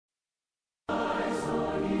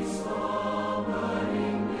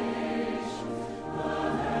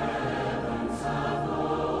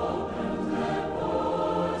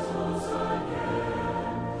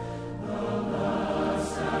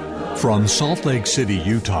From Salt Lake City,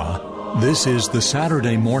 Utah, this is the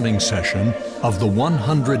Saturday morning session of the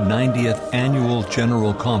 190th Annual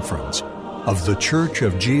General Conference of The Church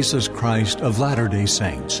of Jesus Christ of Latter-day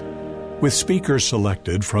Saints, with speakers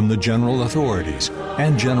selected from the general authorities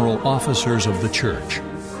and general officers of the church.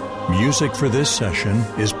 Music for this session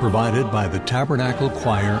is provided by the Tabernacle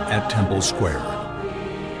Choir at Temple Square.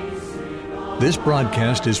 This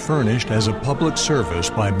broadcast is furnished as a public service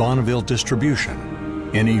by Bonneville Distribution.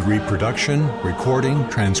 Any reproduction, recording,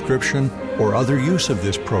 transcription, or other use of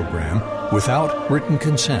this program without written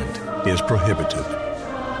consent is prohibited.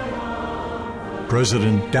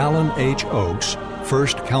 President Dallin H. Oaks,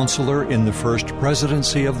 First Counselor in the First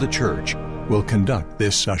Presidency of the Church, will conduct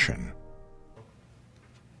this session.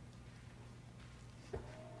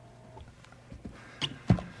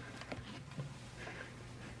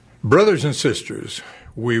 Brothers and sisters,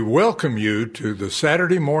 we welcome you to the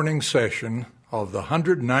Saturday morning session of the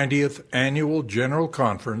 190th Annual General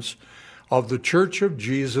Conference of the Church of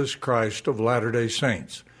Jesus Christ of Latter-day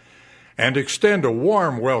Saints, and extend a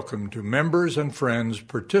warm welcome to members and friends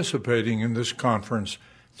participating in this conference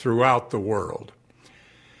throughout the world.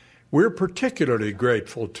 We're particularly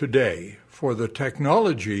grateful today for the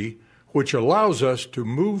technology which allows us to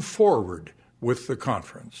move forward with the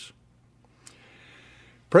conference.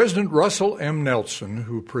 President Russell M. Nelson,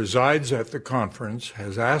 who presides at the conference,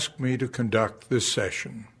 has asked me to conduct this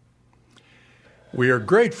session. We are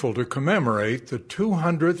grateful to commemorate the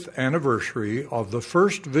 200th anniversary of the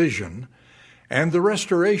first vision and the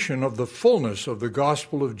restoration of the fullness of the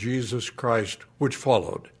gospel of Jesus Christ which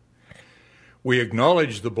followed. We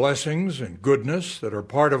acknowledge the blessings and goodness that are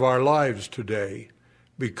part of our lives today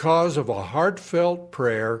because of a heartfelt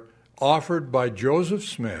prayer offered by Joseph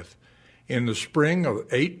Smith in the spring of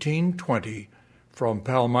 1820 from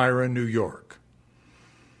Palmyra, New York.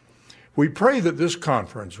 We pray that this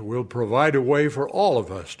conference will provide a way for all of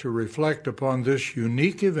us to reflect upon this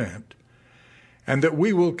unique event, and that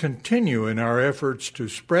we will continue in our efforts to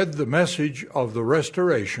spread the message of the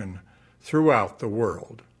restoration throughout the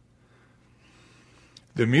world.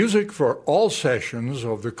 The music for all sessions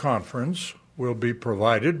of the conference will be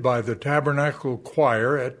provided by the Tabernacle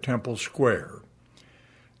Choir at Temple Square.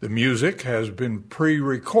 The music has been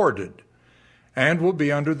pre-recorded and will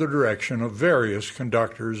be under the direction of various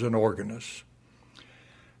conductors and organists.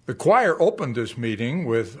 The choir opened this meeting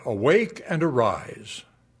with Awake and Arise,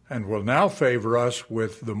 and will now favor us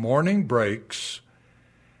with the morning breaks,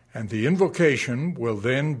 and the invocation will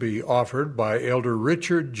then be offered by Elder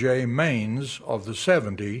Richard J. Maines of the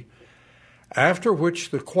 70, after which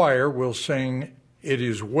the choir will sing, "It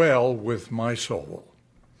is Well with My Soul." Lord.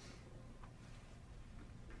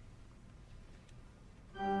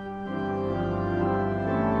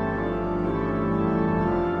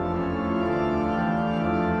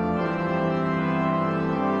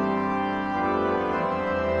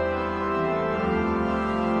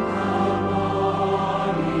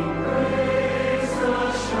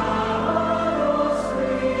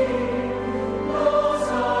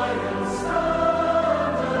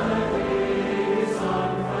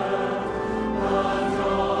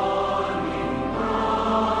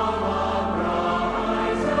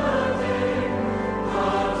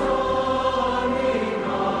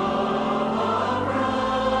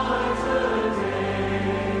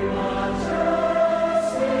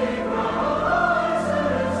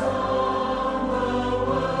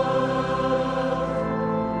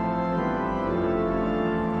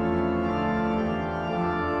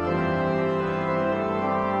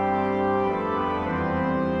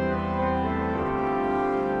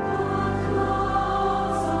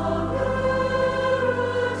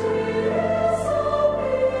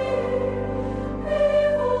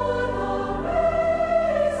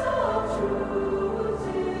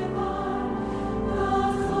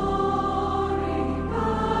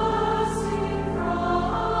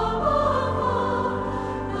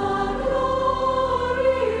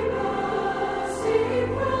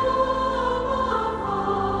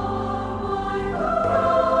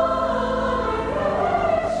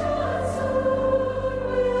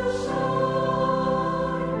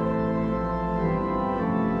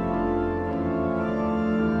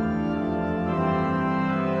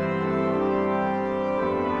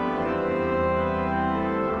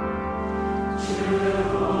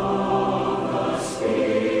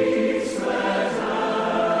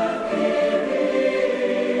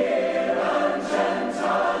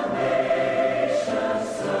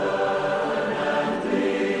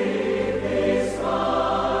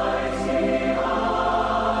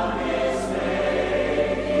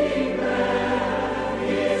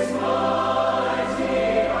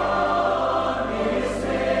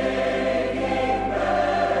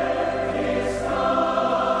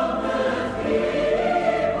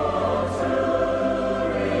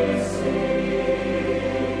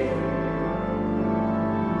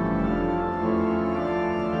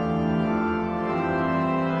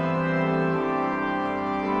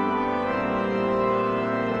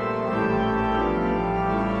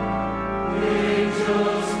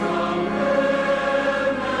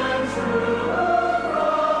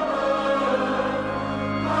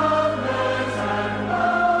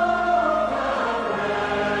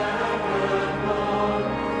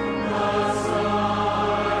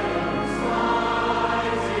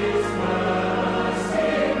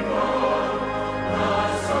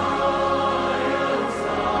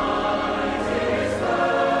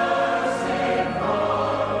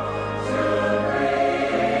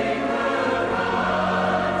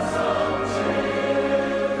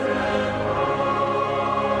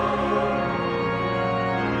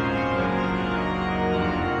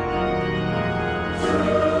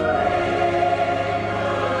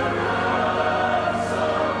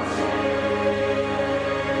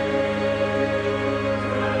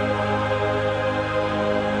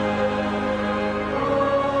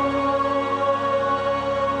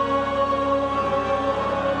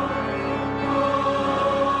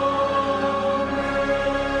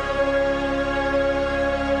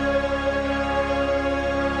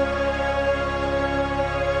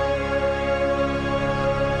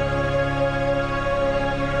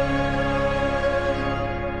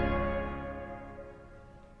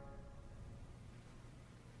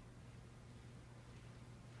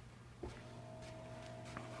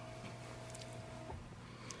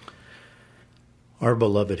 Our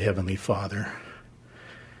beloved Heavenly Father,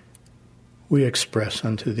 we express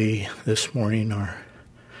unto Thee this morning our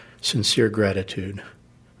sincere gratitude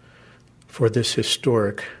for this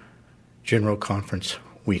historic General Conference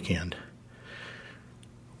weekend,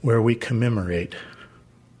 where we commemorate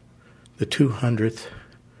the 200th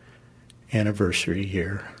anniversary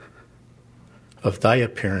year of Thy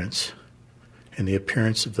appearance and the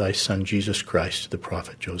appearance of Thy Son, Jesus Christ, to the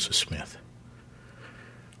prophet Joseph Smith.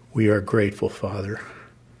 We are grateful, Father,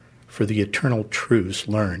 for the eternal truths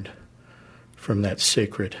learned from that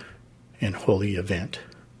sacred and holy event.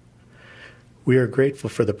 We are grateful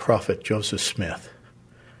for the prophet Joseph Smith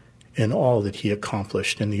and all that he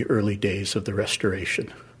accomplished in the early days of the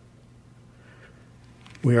Restoration.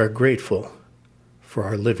 We are grateful for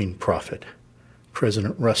our living prophet,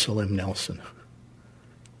 President Russell M. Nelson.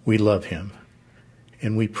 We love him,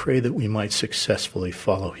 and we pray that we might successfully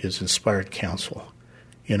follow his inspired counsel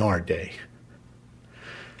in our day.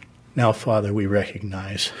 Now, Father, we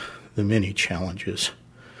recognize the many challenges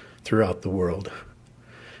throughout the world,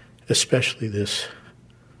 especially this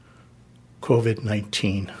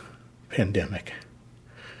COVID-19 pandemic.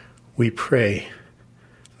 We pray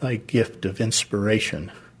Thy gift of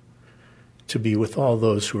inspiration to be with all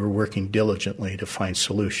those who are working diligently to find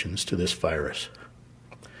solutions to this virus.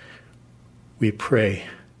 We pray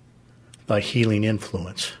Thy healing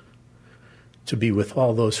influence to be with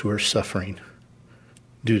all those who are suffering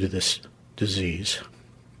due to this disease.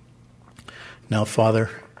 Now, Father,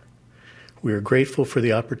 we are grateful for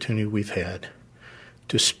the opportunity we've had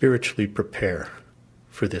to spiritually prepare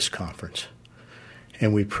for this conference.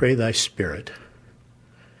 And we pray Thy Spirit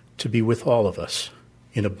to be with all of us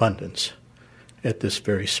in abundance at this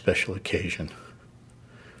very special occasion.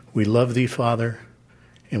 We love Thee, Father,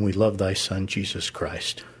 and we love Thy Son, Jesus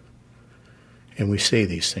Christ. And we say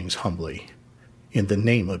these things humbly in the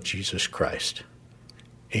name of Jesus Christ.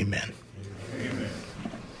 Amen. Amen.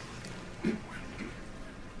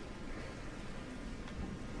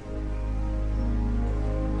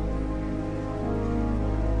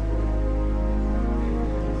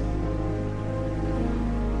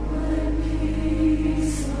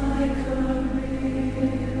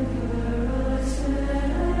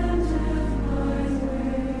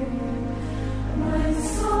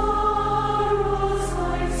 Sorrows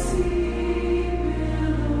like sea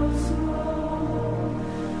billows roll,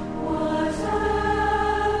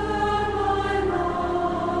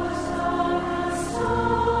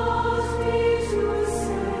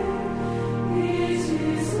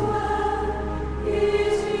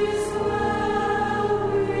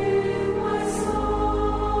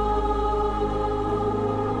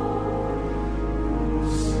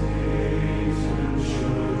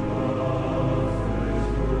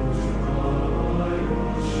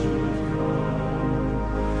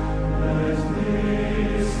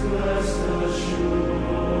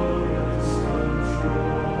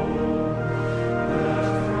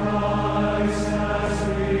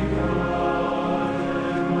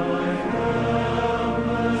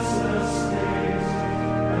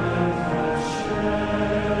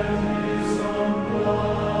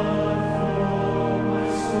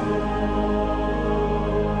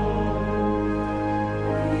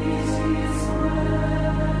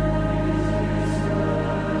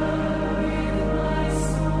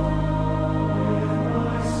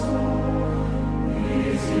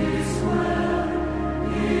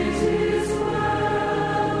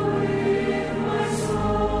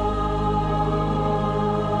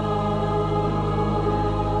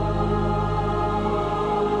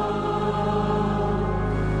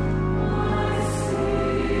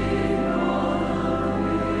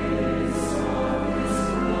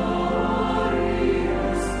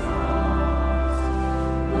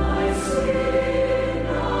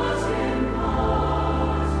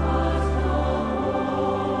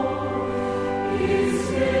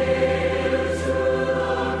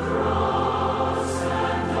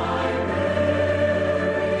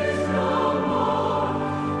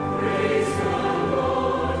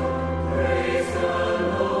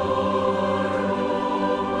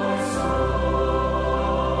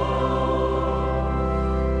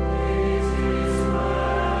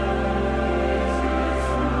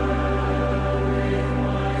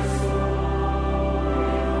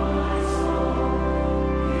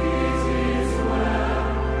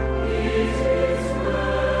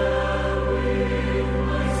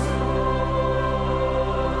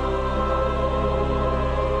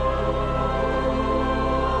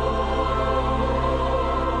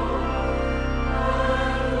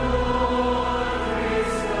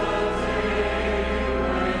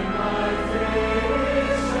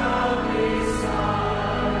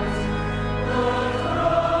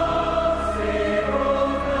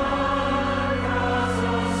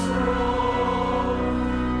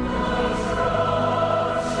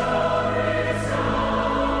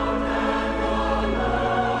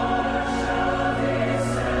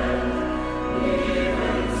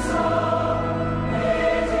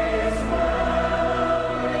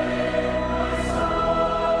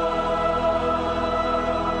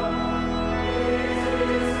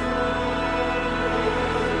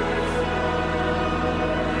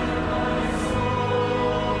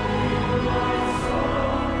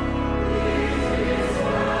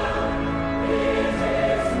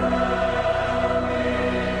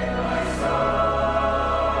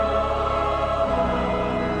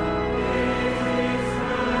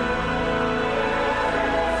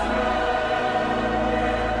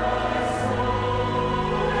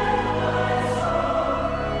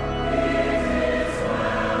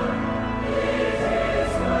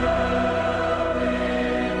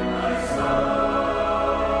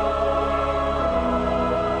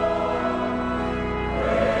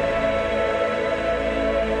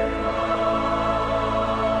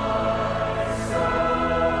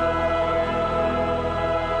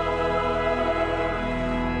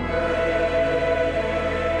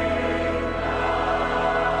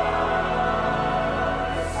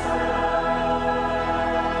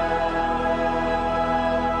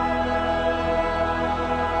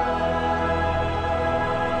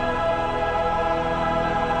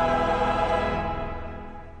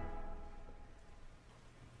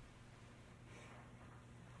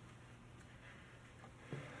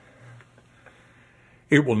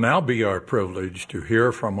 It will now be our privilege to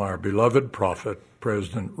hear from our beloved prophet,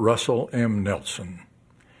 President Russell M. Nelson.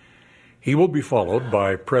 He will be followed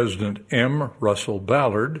by President M. Russell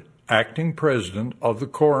Ballard, acting president of the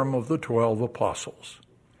Quorum of the 12 Apostles.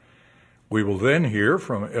 We will then hear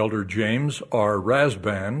from Elder James R.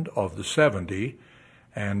 Rasband of the 70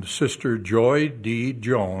 and Sister Joy D.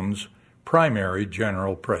 Jones, primary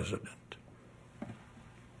general president.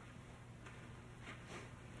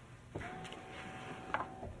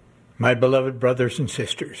 My beloved brothers and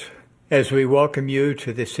sisters, as we welcome you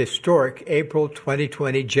to this historic April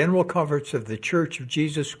 2020 General Conference of the Church of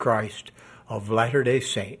Jesus Christ of Latter-day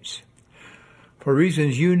Saints. For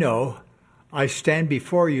reasons you know, I stand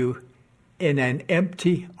before you in an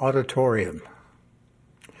empty auditorium.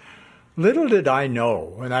 Little did I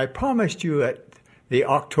know when I promised you at the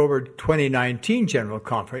October 2019 General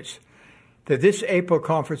Conference that this April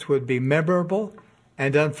conference would be memorable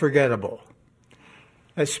and unforgettable.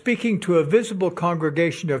 As speaking to a visible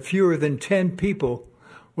congregation of fewer than 10 people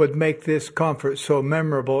would make this conference so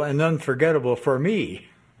memorable and unforgettable for me.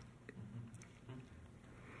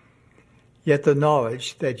 Yet the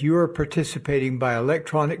knowledge that you are participating by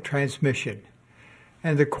electronic transmission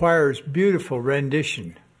and the choir's beautiful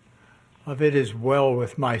rendition of "It Is Well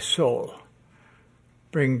With My Soul"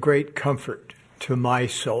 bring great comfort to my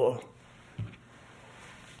soul.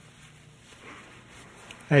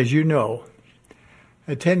 As you know,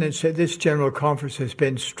 attendance at this General Conference has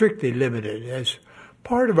been strictly limited as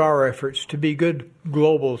part of our efforts to be good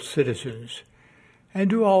global citizens and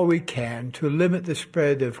do all we can to limit the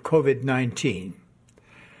spread of COVID-19.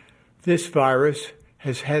 This virus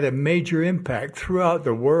has had a major impact throughout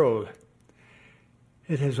the world.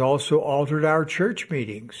 It has also altered our church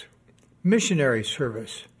meetings, missionary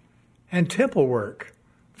service, and temple work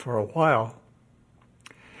for a while.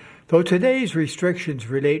 Though today's restrictions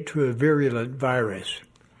relate to a virulent virus,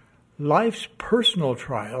 life's personal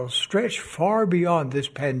trials stretch far beyond this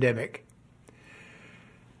pandemic.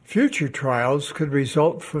 Future trials could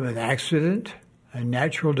result from an accident, a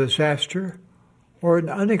natural disaster, or an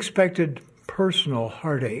unexpected personal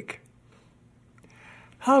heartache.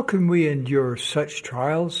 How can we endure such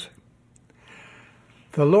trials?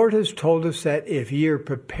 The Lord has told us that if ye are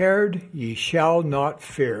prepared, ye shall not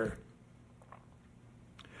fear.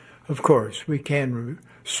 Of course, we can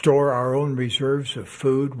store our own reserves of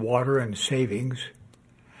food, water, and savings,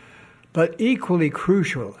 but equally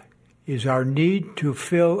crucial is our need to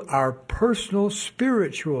fill our personal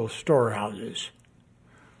spiritual storehouses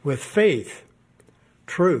with faith,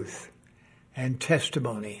 truth, and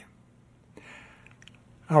testimony.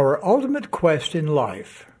 Our ultimate quest in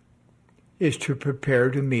life is to prepare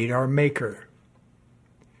to meet our Maker.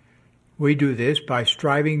 We do this by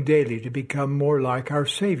striving daily to become more like our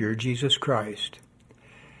Savior, Jesus Christ.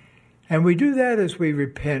 And we do that as we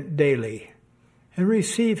repent daily and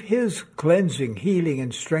receive His cleansing, healing,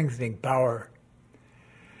 and strengthening power.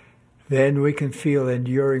 Then we can feel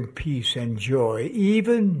enduring peace and joy,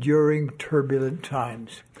 even during turbulent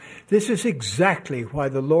times. This is exactly why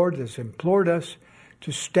the Lord has implored us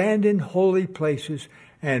to stand in holy places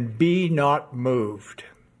and be not moved.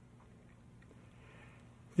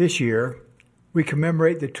 This year, we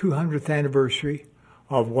commemorate the 200th anniversary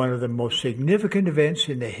of one of the most significant events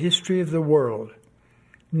in the history of the world,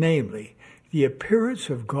 namely, the appearance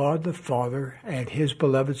of God the Father and His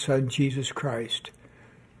beloved Son, Jesus Christ,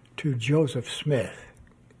 to Joseph Smith.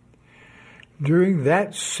 During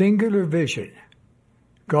that singular vision,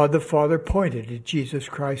 God the Father pointed at Jesus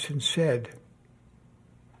Christ and said,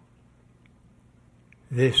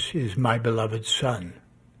 "This is my beloved Son.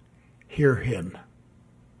 Hear Him."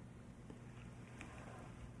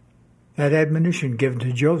 That admonition given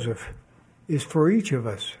to Joseph is for each of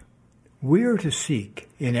us. We are to seek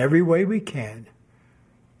in every way we can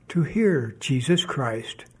to hear Jesus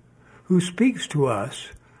Christ, who speaks to us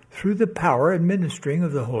through the power and ministering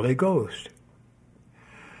of the Holy Ghost.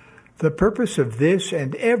 The purpose of this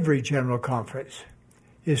and every General Conference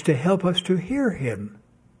is to help us to hear Him.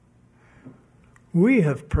 We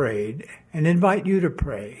have prayed and invite you to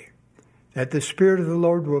pray that the Spirit of the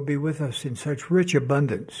Lord will be with us in such rich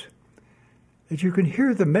abundance that you can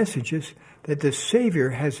hear the messages that the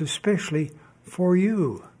Savior has especially for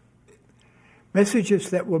you. Messages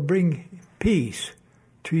that will bring peace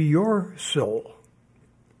to your soul.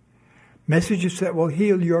 Messages that will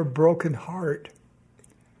heal your broken heart.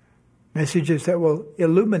 Messages that will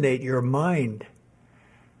illuminate your mind.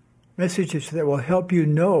 Messages that will help you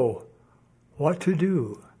know what to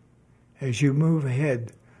do as you move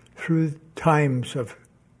ahead through times of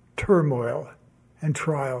turmoil and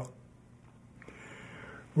trial.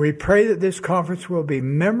 We pray that this conference will be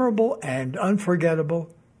memorable and unforgettable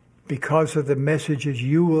because of the messages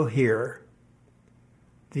you will hear,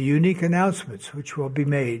 the unique announcements which will be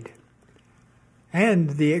made,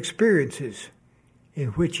 and the experiences in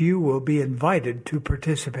which you will be invited to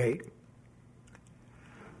participate.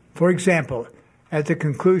 For example, at the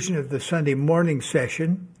conclusion of the Sunday morning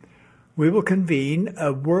session, we will convene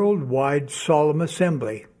a worldwide solemn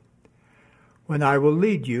assembly when I will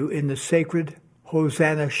lead you in the sacred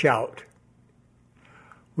Hosanna shout.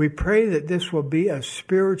 We pray that this will be a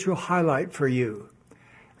spiritual highlight for you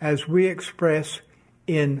as we express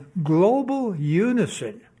in global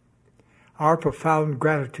unison our profound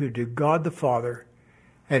gratitude to God the Father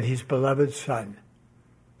and His beloved Son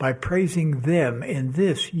by praising them in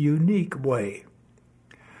this unique way.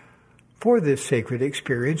 For this sacred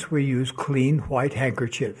experience, we use clean white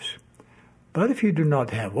handkerchiefs. But if you do not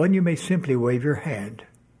have one, you may simply wave your hand.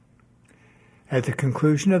 At the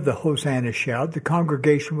conclusion of the Hosanna shout, the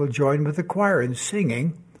congregation will join with the choir in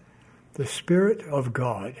singing the Spirit of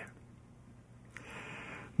God.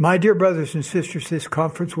 My dear brothers and sisters, this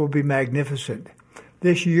conference will be magnificent.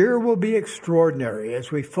 This year will be extraordinary as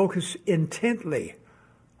we focus intently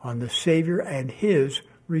on the Savior and His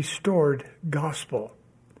restored gospel.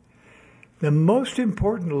 The most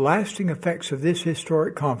important lasting effects of this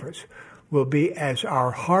historic conference will be as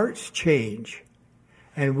our hearts change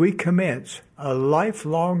and we commence a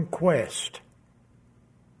lifelong quest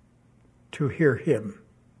to hear Him.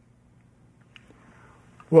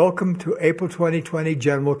 Welcome to April 2020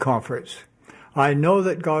 General Conference. I know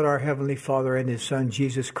that God our Heavenly Father and His Son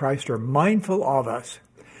Jesus Christ are mindful of us.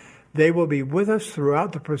 They will be with us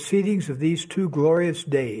throughout the proceedings of these 2 glorious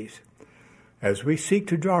days as we seek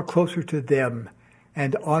to draw closer to them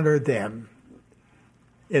and honor them.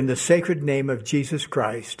 In the sacred name of Jesus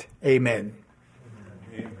Christ, amen.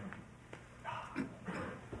 Amen.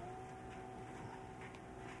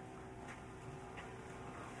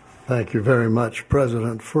 Thank you very much,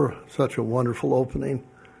 President, for such a wonderful opening.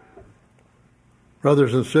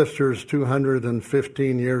 Brothers and sisters,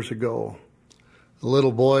 215 years ago, a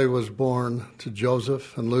little boy was born to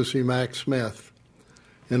Joseph and Lucy Mack Smith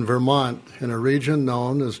in Vermont, in a region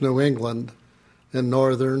known as New England in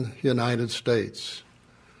northern United States.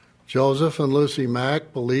 Joseph and Lucy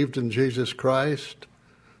Mack believed in Jesus Christ,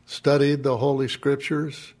 studied the Holy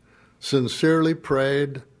Scriptures, sincerely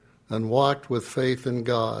prayed, and walked with faith in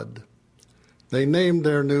God. They named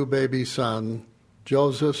their new baby son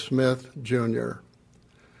Joseph Smith, Jr.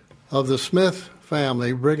 Of the Smith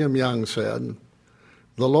family, Brigham Young said,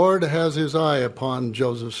 "The Lord has His eye upon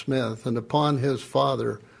Joseph Smith and upon his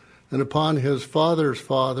father and upon his father's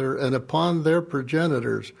father and upon their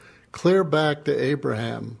progenitors, clear back to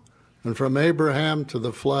Abraham, and from Abraham to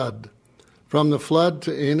the flood, from the flood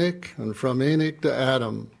to Enoch, and from Enoch to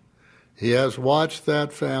Adam. He has watched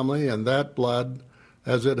that family and that blood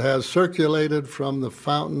as it has circulated from the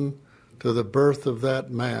fountain to the birth of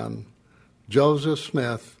that man. Joseph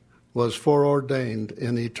Smith was foreordained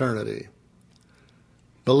in eternity."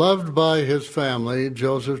 Beloved by his family,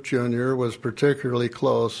 Joseph Jr. was particularly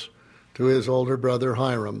close to his older brother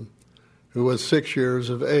Hiram, who was 6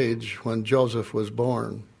 years of age when Joseph was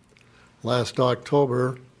born. Last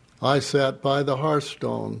October, I sat by the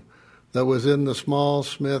hearthstone that was in the small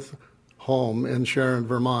Smith home in Sharon,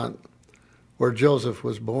 Vermont, where Joseph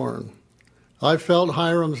was born. I felt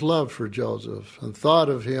Hiram's love for Joseph and thought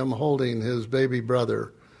of him holding his baby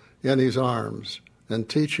brother in his arms and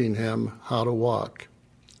teaching him how to walk.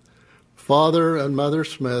 Father and Mother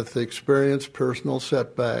Smith experienced personal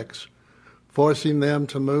setbacks, forcing them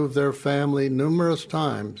to move their family numerous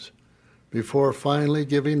times before finally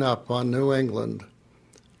giving up on New England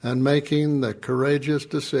and making the courageous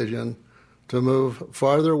decision to move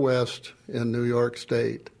farther west in New York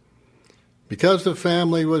State. Because the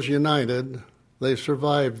family was united, they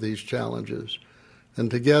survived these challenges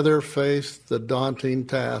and together faced the daunting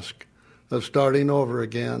task of starting over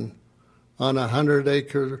again on a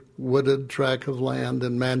 100-acre wooded tract of land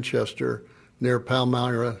in Manchester near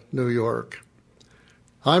Palmyra, New York.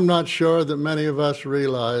 I'm not sure that many of us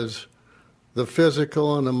realize the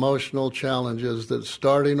physical and emotional challenges that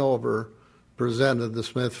starting over presented the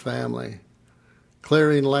Smith family.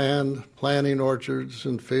 Clearing land, planting orchards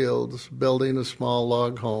and fields, building a small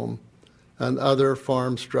log home, and other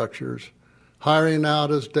farm structures, hiring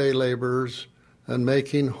out as day laborers, and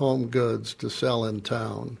making home goods to sell in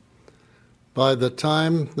town. By the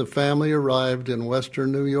time the family arrived in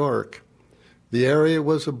western New York, the area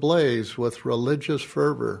was ablaze with religious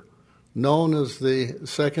fervor, known as the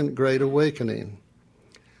Second Great Awakening.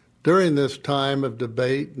 During this time of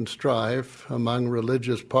debate and strife among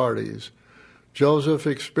religious parties, Joseph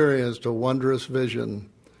experienced a wondrous vision,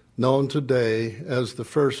 known today as the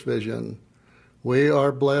first vision. We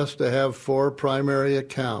are blessed to have 4 primary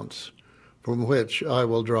accounts from which I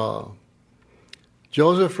will draw.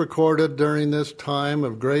 Joseph recorded during this time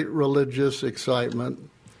of great religious excitement,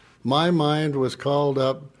 my mind was called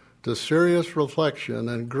up to serious reflection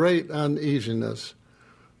and great uneasiness.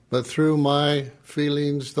 But through my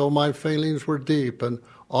feelings, though my feelings were deep and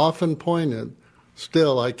often poignant,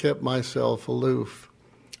 still I kept myself aloof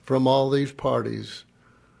from all these parties.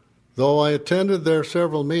 Though I attended their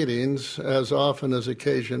several meetings as often as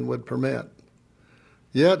occasion would permit.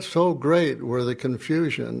 Yet so great were the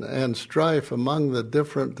confusion and strife among the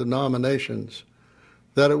different denominations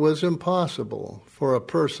that it was impossible for a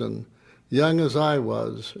person, young as I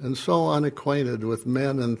was, and so unacquainted with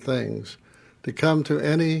men and things, to come to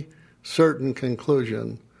any certain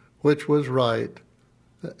conclusion which was right,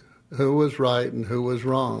 who was right and who was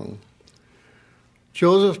wrong.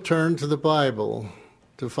 Joseph turned to the Bible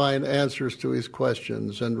to find answers to his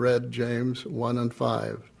questions and read James 1 and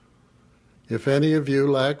 5. If any of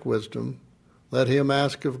you lack wisdom, let him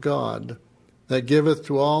ask of God, that giveth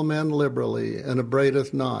to all men liberally and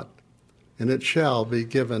upbraideth not, and it shall be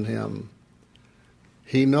given him.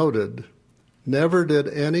 He noted, never did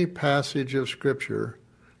any passage of Scripture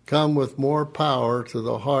come with more power to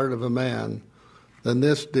the heart of a man than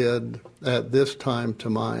this did at this time to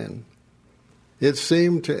mine. It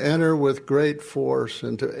seemed to enter with great force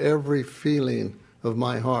into every feeling of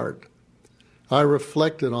my heart. I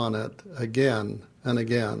reflected on it again and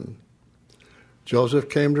again. Joseph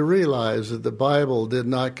came to realize that the Bible did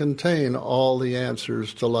not contain all the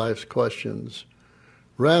answers to life's questions.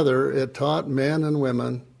 Rather, it taught men and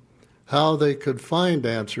women how they could find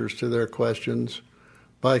answers to their questions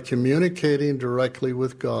by communicating directly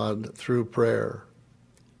with God through prayer.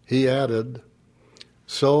 He added,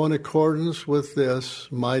 so in accordance with this,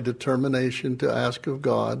 my determination to ask of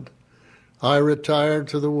God, I retired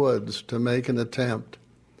to the woods to make an attempt.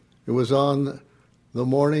 It was on the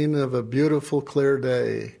morning of a beautiful clear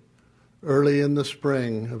day, early in the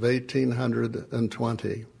spring of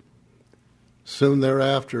 1820. Soon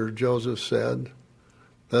thereafter, Joseph said,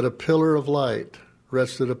 that a pillar of light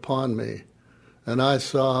rested upon me, and I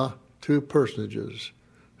saw 2 personages,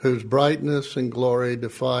 whose brightness and glory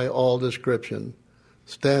defy all description,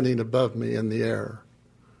 standing above me in the air.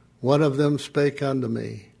 One of them spake unto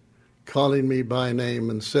me, calling me by name,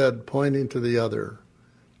 and said, pointing to the other,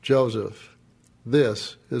 Joseph,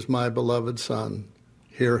 this is my beloved Son,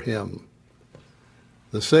 hear him.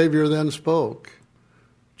 The Savior then spoke,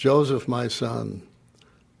 Joseph, my son,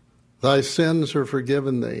 thy sins are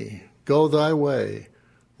forgiven thee. Go thy way,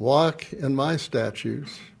 walk in my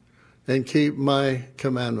statutes, and keep my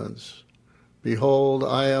commandments. Behold,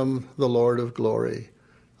 I am the Lord of glory.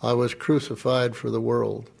 I was crucified for the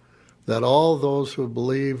world, that all those who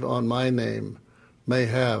believe on my name may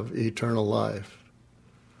have eternal life.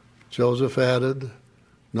 Joseph added,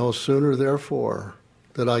 no sooner, therefore,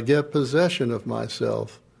 did I get possession of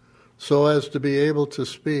myself, so as to be able to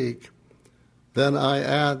speak, then I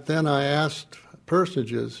asked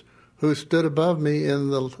personages who stood above me in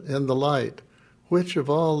the light, which of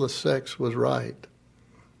all the sects was right.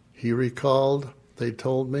 He recalled, they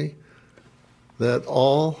told me, that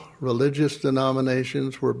all religious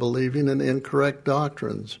denominations were believing in incorrect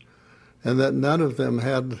doctrines, and that none of them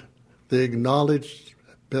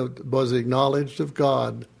was acknowledged of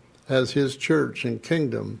God as his church and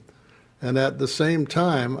kingdom. And at the same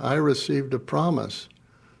time, I received a promise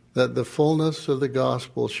that the fullness of the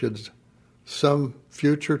gospel should some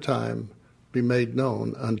future time be made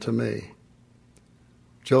known unto me.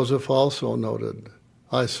 Joseph also noted,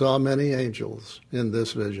 I saw many angels in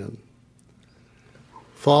this vision.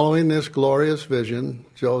 Following this glorious vision,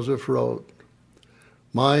 Joseph wrote,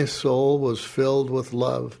 my soul was filled with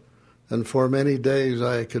love, and for many days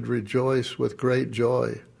I could rejoice with great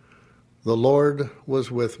joy. The Lord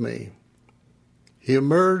was with me. He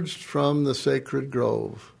emerged from the sacred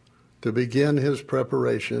grove to begin his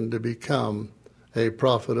preparation to become a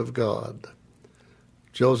prophet of God.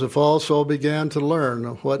 Joseph also began to learn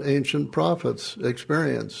what ancient prophets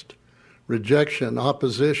experienced: rejection,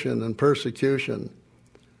 opposition, and persecution.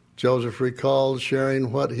 Joseph recalled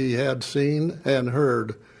sharing what he had seen and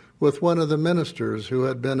heard with one of the ministers who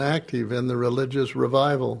had been active in the religious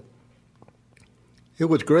revival. I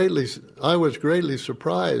was greatly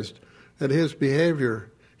surprised at his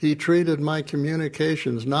behavior. He treated my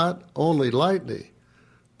communications not only lightly,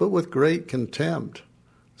 but with great contempt,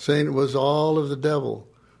 saying it was all of the devil,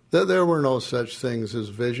 that there were no such things as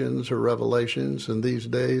visions or revelations in these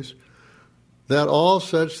days, that all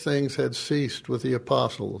such things had ceased with the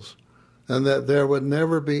apostles, and that there would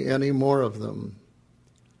never be any more of them.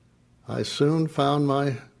 I soon found,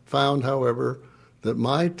 however, that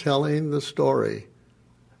my telling the story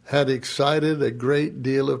had excited a great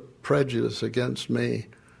deal of prejudice against me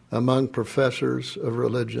among professors of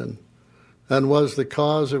religion, and was the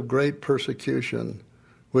cause of great persecution,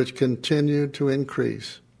 which continued to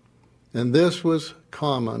increase. And this was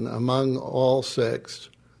common among all sects,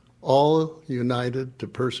 all united to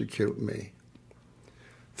persecute me.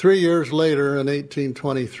 3 years later, in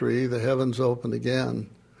 1823, the heavens opened again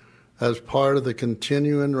as part of the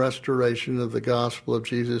continuing restoration of the gospel of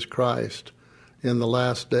Jesus Christ in the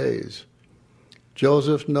last days.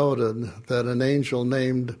 Joseph noted that an angel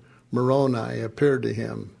named Moroni appeared to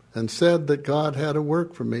him and said that God had a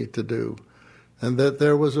work for me to do, and that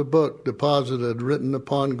there was a book deposited written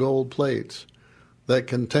upon gold plates that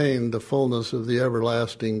contained the fullness of the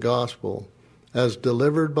everlasting gospel as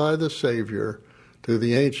delivered by the Savior to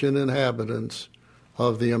the ancient inhabitants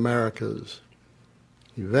of the Americas.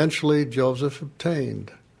 Eventually, Joseph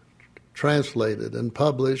obtained, translated, and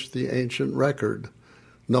published the ancient record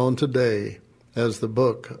known today as the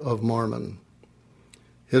Book of Mormon.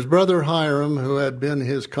 His brother Hiram, who had been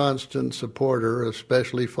his constant supporter,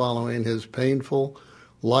 especially following his painful,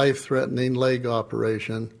 life-threatening leg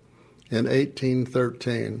operation in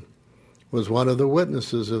 1813, was one of the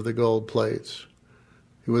witnesses of the gold plates.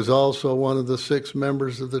 He was also one of the 6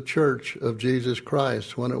 members of the Church of Jesus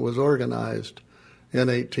Christ when it was organized in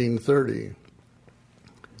 1830.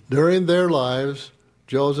 During their lives,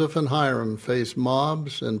 Joseph and Hiram faced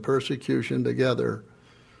mobs and persecution together.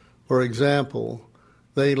 For example,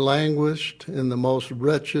 they languished in the most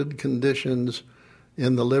wretched conditions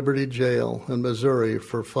in the Liberty Jail in Missouri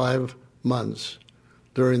for 5 months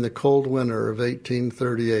during the cold winter of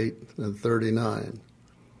 1838 and 39.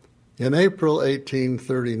 In April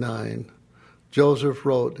 1839, Joseph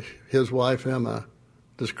wrote his wife Emma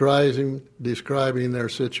describing their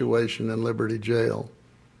situation in Liberty Jail.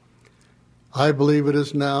 I believe it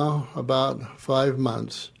is now about 5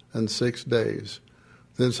 months and 6 days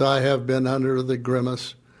since I have been under the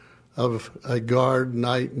grimace of a guard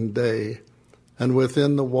night and day, and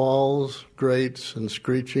within the walls, grates, and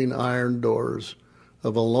screeching iron doors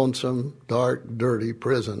of a lonesome, dark, dirty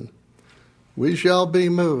prison. We shall be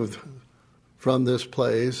moved from this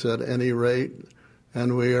place at any rate,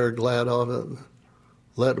 and we are glad of it.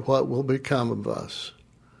 Let what will become of us.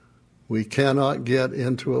 We cannot get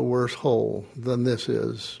into a worse hole than this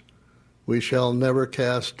is. We shall never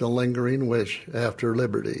cast a lingering wish after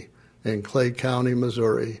liberty in Clay County,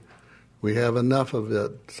 Missouri. We have enough of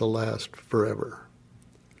it to last forever.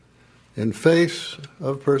 In face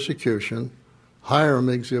of persecution, Hiram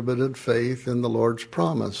exhibited faith in the Lord's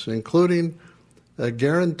promise, including a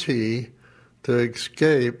guarantee to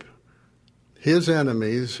escape his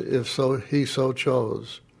enemies if he so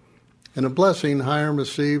chose. And a blessing Hiram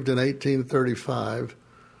received in 1835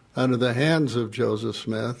 under the hands of Joseph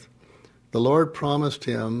Smith. The Lord promised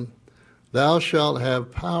him, "Thou shalt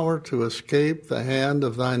have power to escape the hand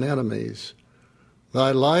of thine enemies.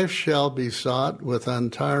 Thy life shall be sought with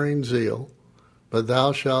untiring zeal, but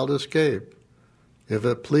thou shalt escape. If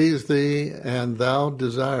it please thee and thou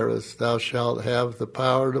desirest, thou shalt have the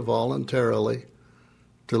power to voluntarily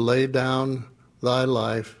to lay down thy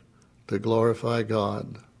life to glorify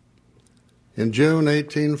God." In June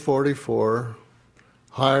 1844,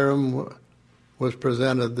 Hiram was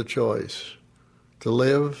presented the choice to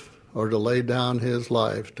live or to lay down his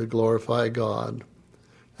life to glorify God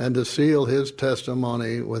and to seal his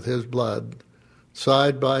testimony with his blood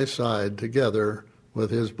side by side together with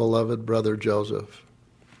his beloved brother Joseph.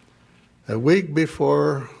 A week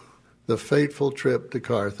before the fateful trip to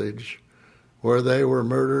Carthage, where they were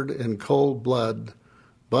murdered in cold blood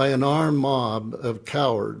by an armed mob of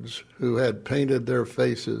cowards who had painted their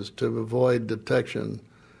faces to avoid detection,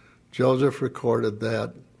 Joseph recorded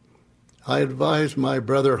that, "I advised my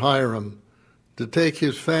brother Hiram to take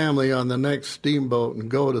his family on the next steamboat and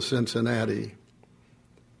go to Cincinnati.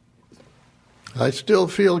 I still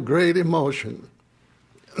feel great emotion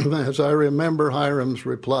as I remember Hiram's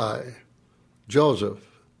reply, 'Joseph,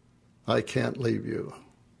 I can't leave you.'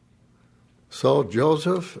 So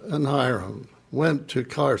Joseph and Hiram went to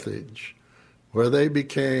Carthage, where they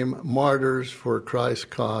became martyrs for Christ's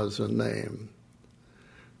cause and name.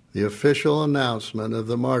 The official announcement of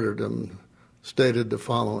the martyrdom stated the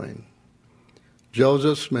following: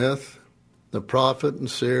 Joseph Smith, the prophet and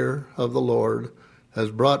seer of the Lord,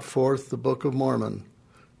 has brought forth the Book of Mormon,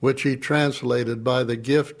 which he translated by the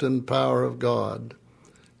gift and power of God,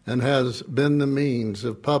 and has been the means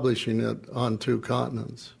of publishing it on 2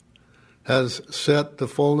 continents, has set the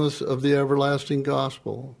fullness of the everlasting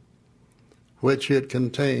gospel, which it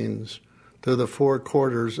contains to the four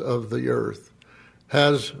quarters of the earth,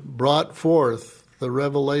 has brought forth the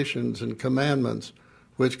revelations and commandments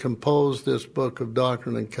which compose this book of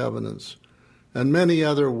Doctrine and Covenants, and many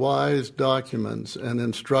other wise documents and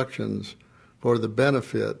instructions for the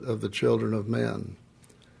benefit of the children of men,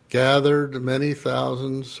 gathered many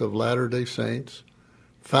thousands of Latter-day Saints,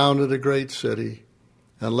 founded a great city,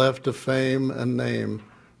 and left a fame and name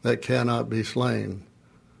that cannot be slain.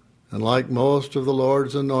 And like most of the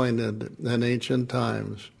Lord's anointed in ancient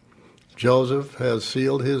times, Joseph has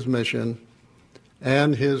sealed his mission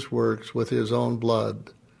and his works with his own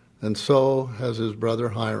blood, and so has his brother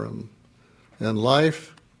Hyrum. In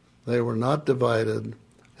life, they were not divided,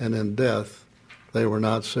 and in death, they were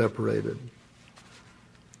not separated.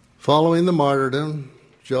 Following the martyrdom,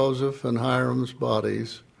 Joseph and Hyrum's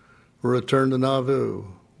bodies were returned to Nauvoo,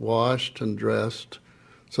 washed and dressed,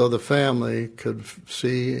 so the family could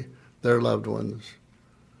see their loved ones.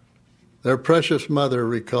 Their precious mother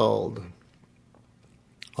recalled,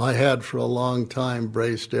 "I had for a long time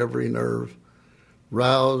braced every nerve,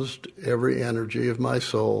 roused every energy of my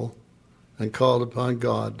soul, and called upon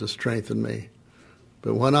God to strengthen me.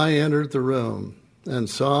 But when I entered the room and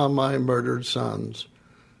saw my murdered sons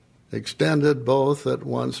extended both at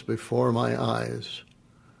once before my eyes,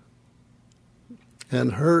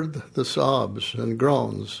 and heard the sobs and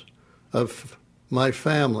groans of my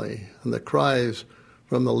family and the cries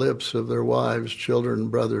from the lips of their wives, children,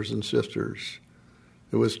 brothers, and sisters,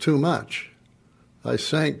 it was too much. I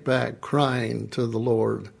sank back crying to the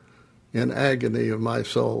Lord in agony of my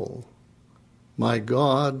soul, my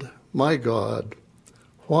God,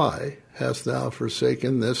 why hast thou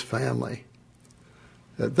forsaken this family?"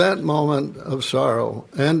 At that moment of sorrow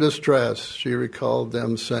and distress, she recalled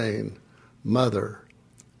them saying, "Mother,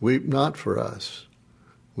 weep not for us.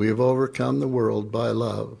 We have overcome the world by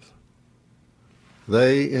love."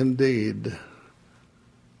 They indeed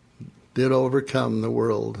did overcome the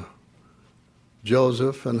world.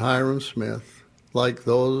 Joseph and Hyrum Smith, like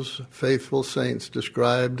those faithful saints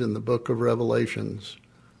described in the book of Revelations,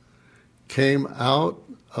 came out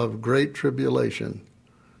of great tribulation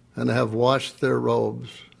and have washed their robes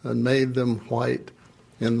and made them white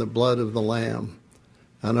in the blood of the Lamb,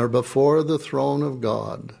 and are before the throne of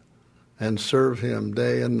God, and serve him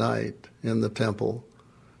day and night in the temple.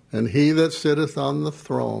 And he that sitteth on the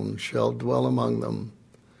throne shall dwell among them.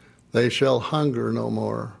 They shall hunger no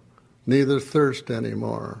more, neither thirst any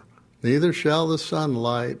more, neither shall the sun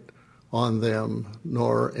light on them,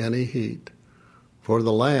 nor any heat. For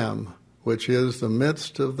the Lamb, which is the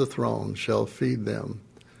midst of the throne, shall feed them,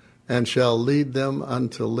 and shall lead them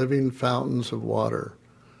unto living fountains of water,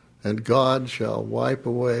 and God shall wipe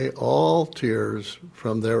away all tears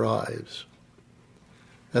from their eyes.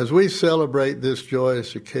 As we celebrate this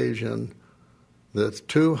joyous occasion, the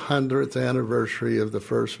 200th anniversary of the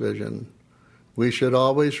first vision, we should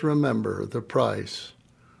always remember the price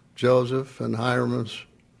Joseph and Hyrum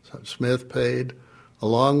Smith paid,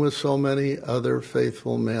 along with so many other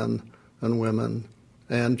faithful men and women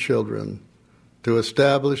and children, to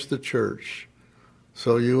establish the church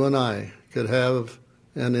so you and I could have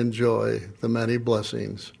and enjoy the many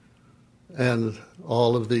blessings and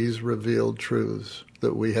all of these revealed truths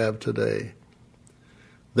that we have today.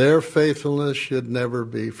 Their faithfulness should never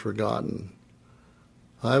be forgotten.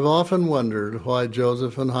 I've often wondered why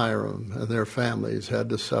Joseph and Hyrum and their families had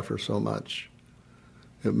to suffer so much.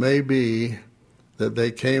 It may be that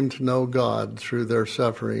they came to know God through their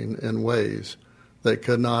suffering in ways that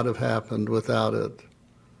could not have happened without it.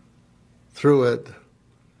 Through it,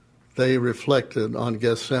 they reflected on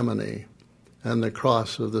Gethsemane and the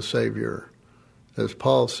cross of the Savior. As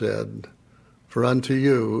Paul said, "For unto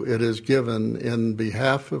you it is given in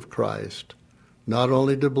behalf of Christ, not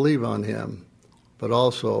only to believe on him, but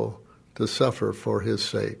also to suffer for his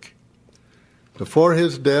sake." Before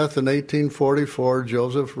his death in 1844,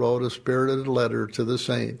 Joseph wrote a spirited letter to the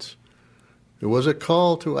saints. It was a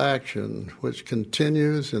call to action which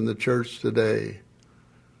continues in the church today.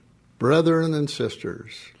 Brethren and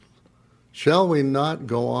sisters, shall we not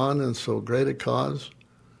go on in so great a cause?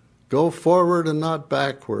 Go forward and not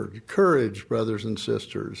backward. Courage, brothers and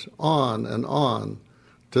sisters, on and on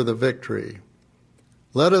to the victory.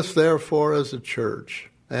 Let us therefore as a church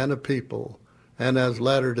and a people and as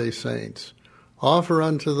Latter-day Saints offer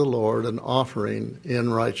unto the Lord an offering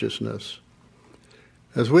in righteousness.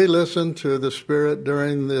 As we listen to the Spirit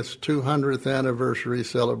during this 200th anniversary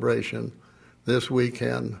celebration this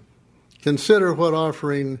weekend, consider what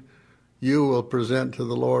offering you will present to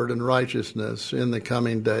the Lord in righteousness in the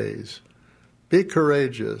coming days. Be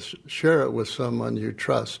courageous. Share it with someone you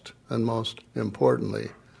trust, and most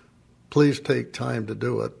importantly, please take time to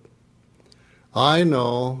do it. I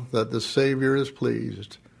know that the Savior is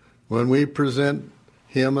pleased when we present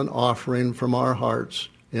him an offering from our hearts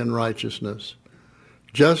in righteousness,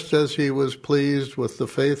 just as he was pleased with the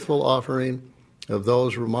faithful offering of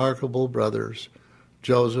those remarkable brothers,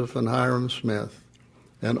 Joseph and Hiram Smith,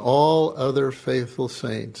 and all other faithful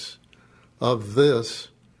saints. Of this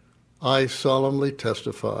I solemnly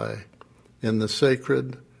testify in the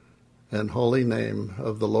sacred and holy name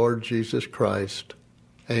of the Lord Jesus Christ.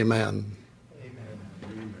 Amen.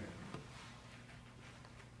 Amen.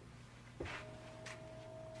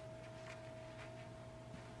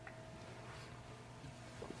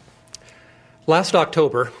 Last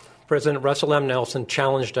October, President Russell M. Nelson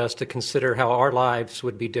challenged us to consider how our lives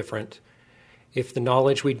would be different if the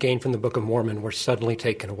knowledge we'd gained from the Book of Mormon were suddenly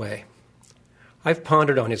taken away. I've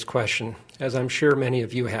pondered on his question, as I'm sure many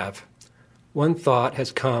of you have. One thought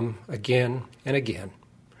has come again and again.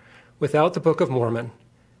 Without the Book of Mormon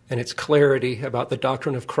and its clarity about the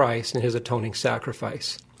doctrine of Christ and his atoning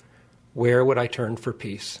sacrifice, where would I turn for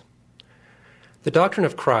peace? The doctrine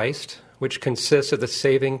of Christ, which consists of the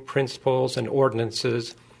saving principles and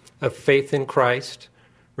ordinances of faith in Christ,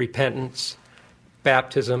 repentance,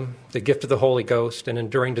 baptism, the gift of the Holy Ghost, and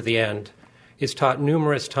enduring to the end, is taught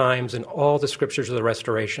numerous times in all the scriptures of the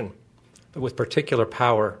Restoration, but with particular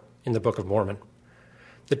power in the Book of Mormon.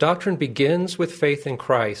 The doctrine begins with faith in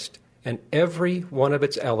Christ, and every one of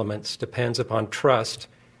its elements depends upon trust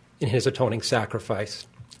in his atoning sacrifice.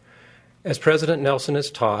 As President Nelson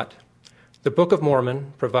has taught, the Book of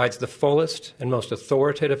Mormon provides the fullest and most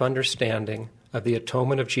authoritative understanding of the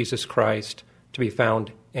atonement of Jesus Christ to be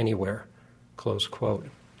found anywhere. Close quote.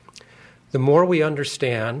 The more we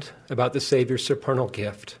understand about the Savior's supernal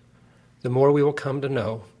gift, the more we will come to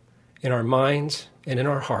know, in our minds and in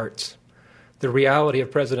our hearts, the reality of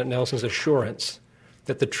President Nelson's assurance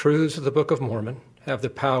that the truths of the Book of Mormon have the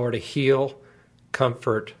power to heal,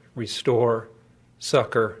 comfort, restore,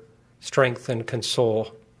 succor, strengthen,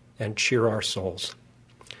 console, and cheer our souls.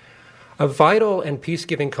 A vital and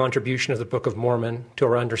peace-giving contribution of the Book of Mormon to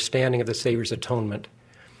our understanding of the Savior's atonement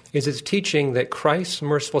is its teaching that Christ's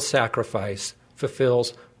merciful sacrifice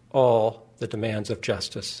fulfills all the demands of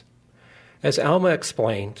justice. As Alma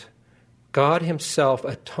explained, God himself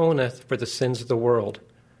atoneth for the sins of the world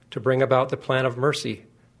to bring about the plan of mercy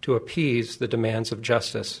to appease the demands of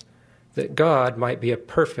justice, that God might be a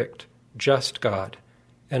perfect, just God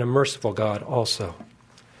and a merciful God also.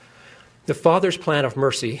 The Father's plan of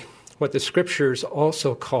mercy, what the Scriptures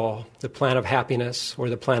also call the plan of happiness or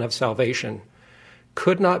the plan of salvation,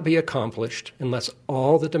 could not be accomplished unless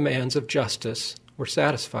all the demands of justice were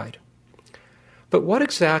satisfied. But what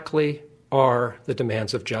exactly are the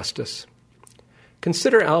demands of justice?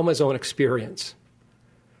 Consider Alma's own experience.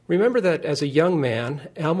 Remember that as a young man,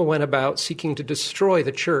 Alma went about seeking to destroy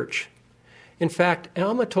the church. In fact,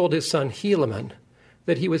 Alma told his son Helaman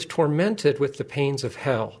that he was tormented with the pains of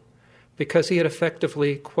hell because he had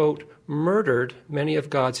effectively, quote, murdered many of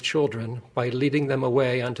God's children by leading them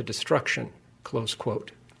away unto destruction, close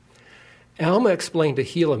quote. Alma explained to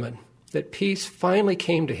Helaman that peace finally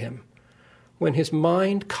came to him when his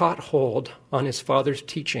mind caught hold on his father's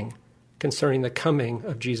teaching concerning the coming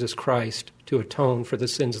of Jesus Christ to atone for the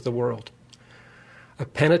sins of the world. A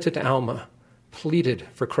penitent Alma pleaded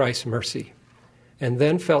for Christ's mercy and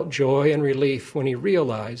then felt joy and relief when he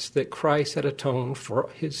realized that Christ had atoned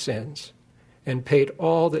for his sins and paid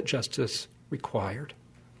all that justice required.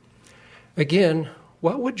 Again,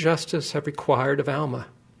 what would justice have required of Alma?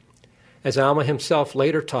 As Alma himself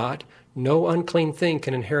later taught, no unclean thing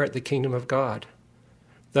can inherit the kingdom of God.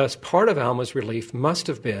 Thus, part of Alma's relief must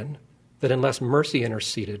have been that unless mercy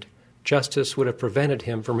interceded, justice would have prevented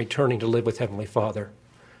him from returning to live with Heavenly Father.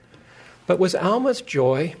 But was Alma's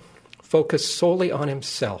joy focused solely on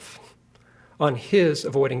himself, on his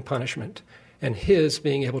avoiding punishment, and his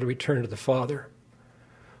being able to return to the Father?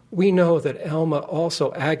 We know that Alma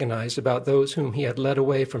also agonized about those whom he had led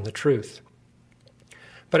away from the truth.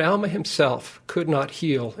 But Alma himself could not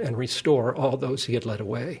heal and restore all those he had led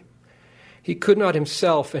away. He could not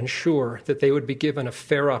himself ensure that they would be given a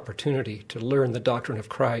fair opportunity to learn the doctrine of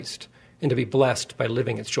Christ and to be blessed by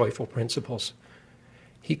living its joyful principles.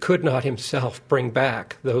 He could not himself bring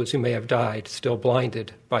back those who may have died still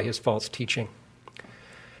blinded by his false teaching.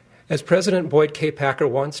 As President Boyd K. Packer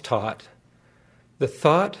once taught, the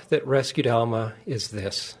thought that rescued Alma is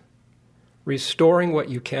this: restoring what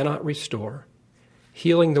you cannot restore,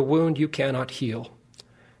 healing the wound you cannot heal,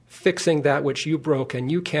 fixing that which you broke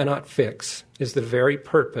and you cannot fix is the very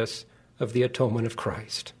purpose of the atonement of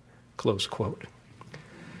Christ. Close quote.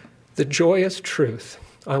 The joyous truth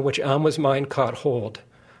on which Alma's mind caught hold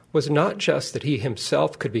was not just that he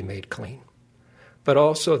himself could be made clean, but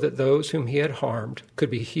also that those whom he had harmed could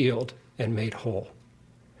be healed and made whole.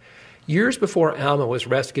 Years before Alma was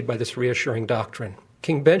rescued by this reassuring doctrine,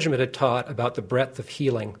 King Benjamin had taught about the breadth of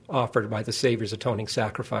healing offered by the Savior's atoning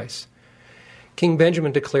sacrifice. King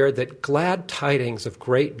Benjamin declared that glad tidings of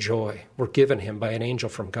great joy were given him by an angel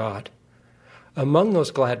from God. Among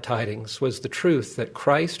those glad tidings was the truth that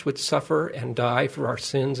Christ would suffer and die for our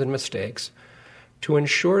sins and mistakes to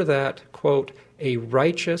ensure that, quote, a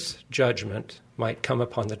righteous judgment might come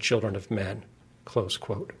upon the children of men, close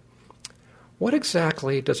quote. What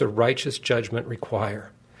exactly does a righteous judgment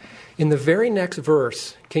require? In the very next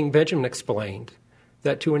verse, King Benjamin explained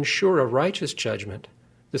that to ensure a righteous judgment,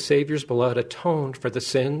 the Savior's blood atoned for the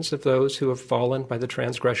sins of those who have fallen by the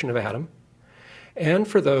transgression of Adam, and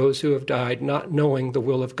for those who have died not knowing the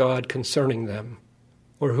will of God concerning them,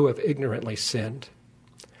 or who have ignorantly sinned.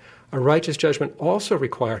 A righteous judgment also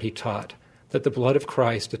required, he taught, that the blood of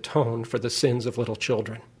Christ atoned for the sins of little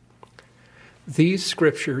children. These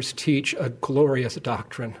scriptures teach a glorious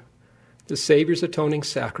doctrine. The Savior's atoning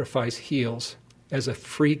sacrifice heals, as a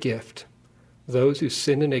free gift, those who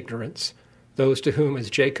sin in ignorance, those to whom, as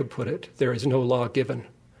Jacob put it, there is no law given.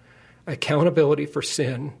 Accountability for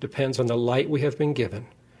sin depends on the light we have been given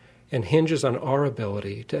and hinges on our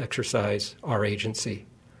ability to exercise our agency.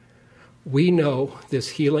 We know this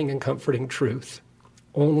healing and comforting truth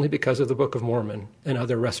only because of the Book of Mormon and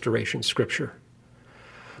other restoration scripture.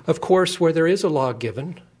 Of course, where there is a law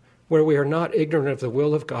given, where we are not ignorant of the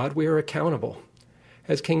will of God, we are accountable.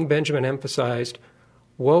 As King Benjamin emphasized,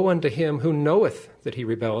 woe unto him who knoweth that he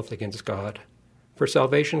rebelleth against God, for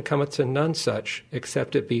salvation cometh to none such,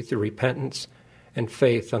 except it be through repentance and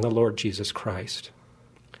faith on the Lord Jesus Christ.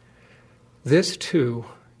 This, too,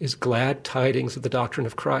 is glad tidings of the doctrine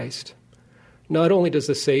of Christ. Not only does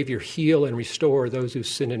the Savior heal and restore those who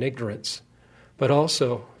sin in ignorance, but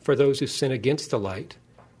also for those who sin against the light,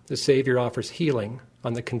 the Savior offers healing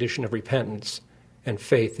on the condition of repentance and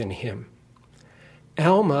faith in him.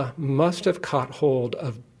 Alma must have caught hold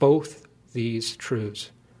of both these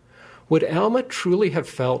truths. Would Alma truly have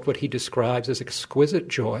felt what he describes as exquisite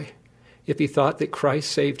joy if he thought that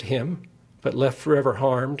Christ saved him, but left forever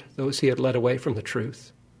harmed those he had led away from the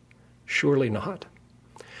truth? Surely not.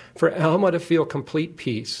 For Alma to feel complete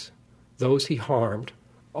peace, those he harmed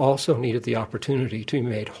also needed the opportunity to be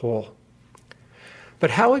made whole.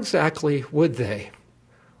 But how exactly would they,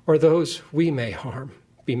 or those we may harm,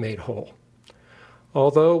 be made whole?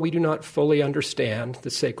 Although we do not fully understand the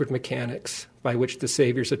sacred mechanics by which the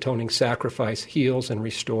Savior's atoning sacrifice heals and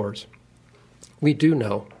restores, we do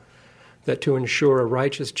know that to ensure a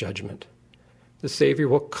righteous judgment, the Savior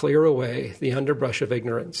will clear away the underbrush of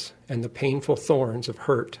ignorance and the painful thorns of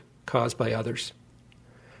hurt caused by others.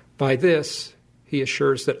 By this, he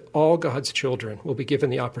assures that all God's children will be given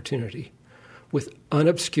the opportunity, with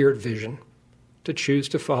unobscured vision, to choose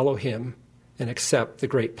to follow him and accept the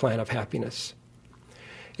great plan of happiness.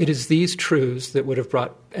 It is these truths that would have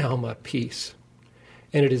brought Alma peace,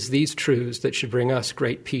 and it is these truths that should bring us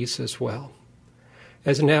great peace as well.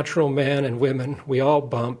 As natural men and women, we all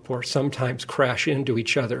bump or sometimes crash into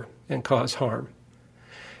each other and cause harm.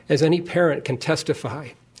 As any parent can testify,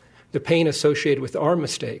 the pain associated with our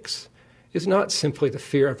mistakes is not simply the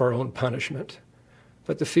fear of our own punishment,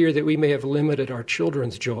 but the fear that we may have limited our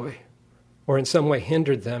children's joy or in some way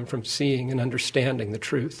hindered them from seeing and understanding the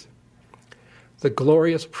truth. The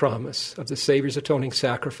glorious promise of the Savior's atoning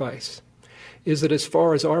sacrifice is that as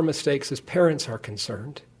far as our mistakes as parents are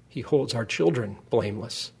concerned, he holds our children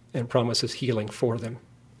blameless and promises healing for them.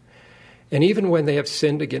 And even when they have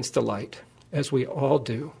sinned against the light, as we all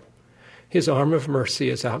do, his arm of mercy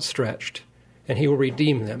is outstretched, and he will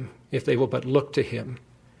redeem them if they will but look to him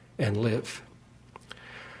and live.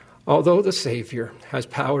 Although the Savior has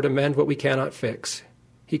power to mend what we cannot fix,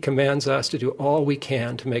 he commands us to do all we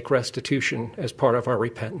can to make restitution as part of our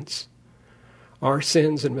repentance. Our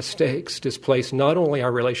sins and mistakes displace not only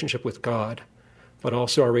our relationship with God, but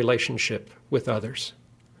also our relationship with others.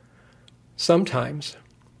 Sometimes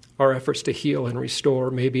our efforts to heal and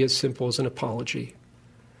restore may be as simple as an apology,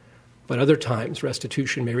 but other times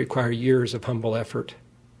restitution may require years of humble effort.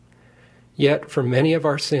 Yet for many of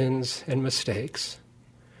our sins and mistakes,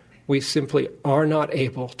 we simply are not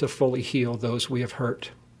able to fully heal those we have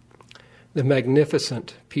hurt. The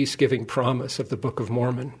magnificent peace-giving promise of the Book of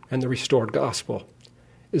Mormon and the restored gospel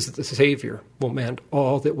is that the Savior will mend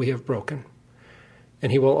all that we have broken,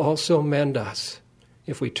 and he will also mend us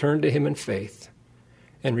if we turn to him in faith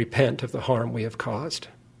and repent of the harm we have caused.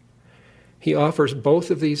 He offers both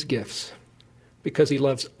of these gifts because he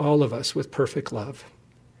loves all of us with perfect love,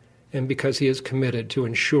 and because he is committed to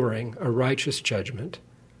ensuring a righteous judgment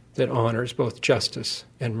that honors both justice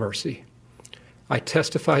and mercy. I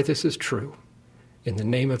testify this is true. In the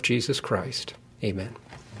name of Jesus Christ, amen.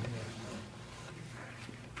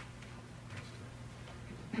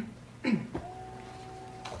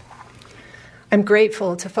 I'm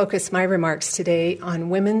grateful to focus my remarks today on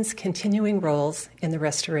women's continuing roles in the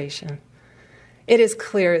restoration. It is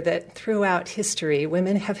clear that throughout history,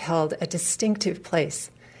 women have held a distinctive place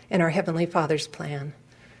in our Heavenly Father's plan.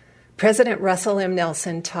 President Russell M.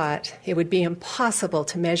 Nelson taught it would be impossible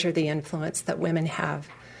to measure the influence that women have,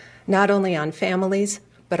 not only on families,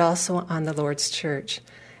 but also on the Lord's church,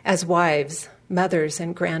 as wives, mothers,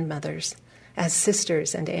 and grandmothers, as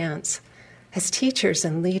sisters and aunts, as teachers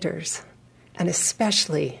and leaders, and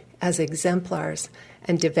especially as exemplars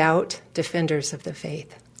and devout defenders of the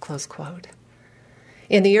faith, close quote.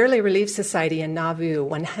 In the Early Relief Society in Nauvoo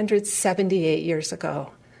 178 years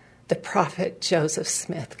ago, the prophet Joseph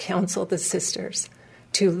Smith counseled the sisters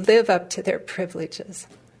to live up to their privileges.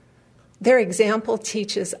 Their example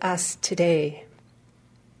teaches us today.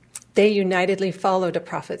 They unitedly followed a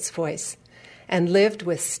prophet's voice and lived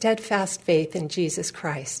with steadfast faith in Jesus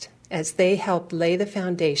Christ as they helped lay the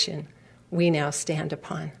foundation we now stand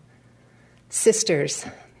upon. Sisters,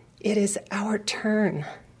 it is our turn.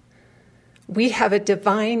 We have a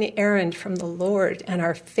divine errand from the Lord, and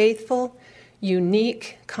our faithful,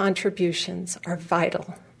 unique contributions are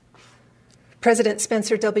vital. President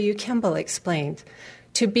Spencer W. Kimball explained,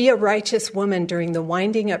 to be a righteous woman during the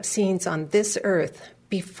winding up scenes on this earth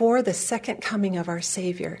before the second coming of our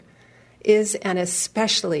Savior is an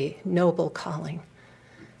especially noble calling.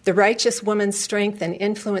 The righteous woman's strength and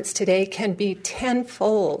influence today can be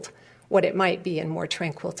tenfold what it might be in more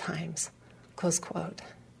tranquil times. Close quote.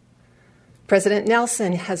 President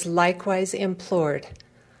Nelson has likewise implored,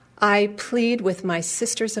 I plead with my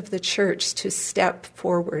sisters of the church to step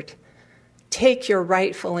forward. Take your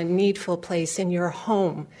rightful and needful place in your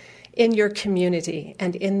home, in your community,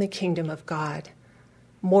 and in the kingdom of God,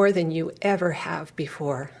 more than you ever have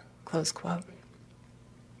before. Close quote.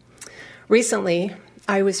 Recently,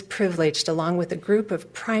 I was privileged, along with a group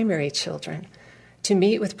of primary children, to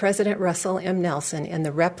meet with President Russell M. Nelson in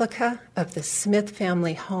the replica of the Smith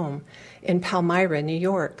family home in Palmyra, New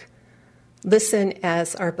York. Listen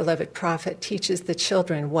as our beloved prophet teaches the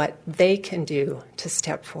children what they can do to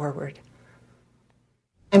step forward.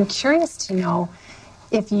 I'm curious to know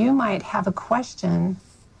if you might have a question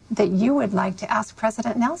that you would like to ask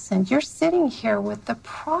President Nelson. You're sitting here with the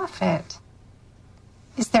prophet.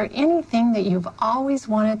 Is there anything that you've always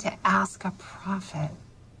wanted to ask a prophet?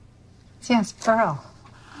 Yes, Pearl.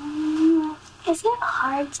 Is it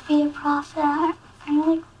hard to be a prophet?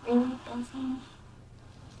 I'm really busy.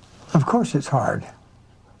 Of course it's hard.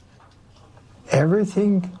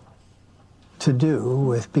 Everything to do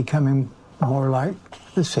with becoming more like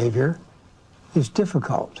the Savior is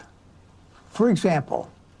difficult. For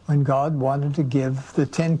example, when God wanted to give the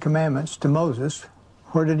 10 Commandments to Moses,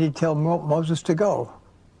 where did he tell Moses to go?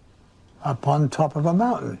 Up on top of a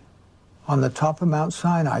mountain, on the top of Mount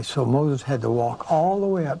Sinai. So Moses had to walk all the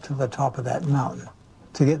way up to the top of that mountain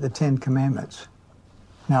to get the 10 Commandments.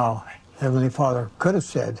 Now, Heavenly Father could have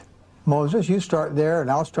said, Moses, you start there and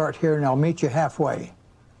I'll start here and I'll meet you halfway.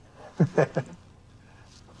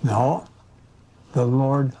 No, the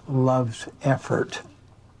Lord loves effort,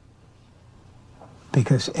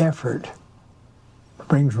 because effort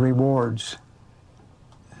brings rewards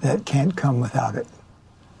that can't come without it.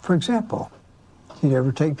 For example, did you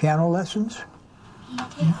ever take piano lessons?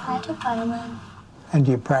 I did violin. And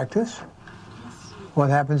do you practice? Yes. What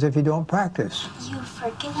happens if you don't practice? You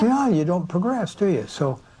forget. Yeah, you don't progress, do you?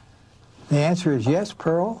 So the answer is yes,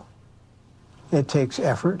 Pearl. It takes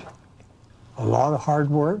effort, a lot of hard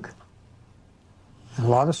work, a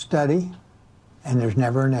lot of study, and there's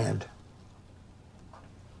never an end.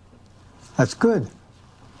 That's good.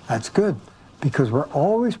 That's good, because we're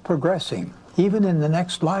always progressing. Even in the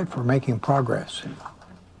next life, we're making progress.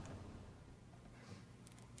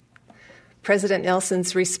 President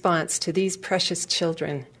Nelson's response to these precious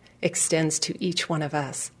children extends to each one of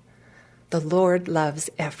us. The Lord loves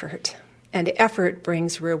effort, and effort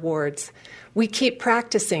brings rewards. We keep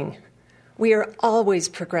practicing. We are always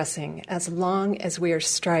progressing as long as we are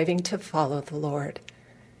striving to follow the Lord.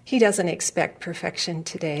 He doesn't expect perfection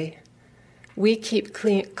today. We keep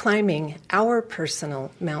climbing our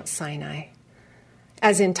personal Mount Sinai.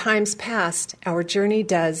 As in times past, our journey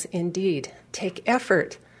does indeed take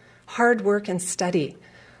effort, hard work, and study,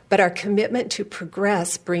 but our commitment to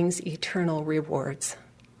progress brings eternal rewards.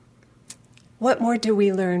 What more do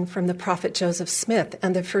we learn from the prophet Joseph Smith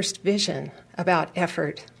and the first vision about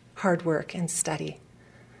effort, hard work, and study.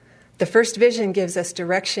 The first vision gives us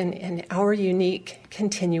direction in our unique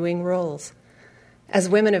continuing roles. As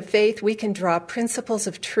women of faith, we can draw principles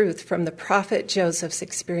of truth from the prophet Joseph's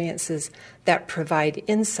experiences that provide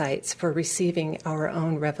insights for receiving our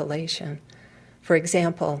own revelation. For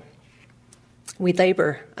example, we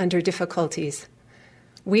labor under difficulties.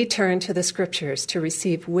 We turn to the scriptures to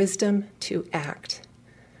receive wisdom to act.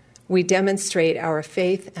 We demonstrate our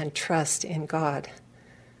faith and trust in God.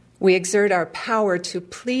 We exert our power to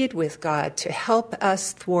plead with God to help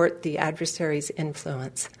us thwart the adversary's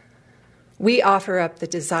influence. We offer up the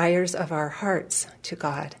desires of our hearts to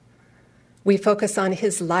God. We focus on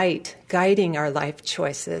His light guiding our life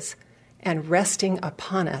choices and resting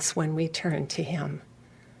upon us when we turn to Him.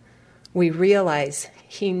 We realize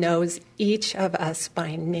He knows each of us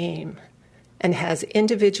by name and has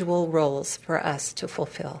individual roles for us to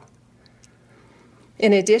fulfill.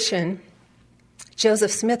 In addition,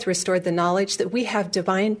 Joseph Smith restored the knowledge that we have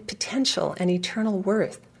divine potential and eternal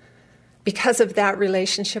worth. Because of that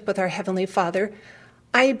relationship with our Heavenly Father,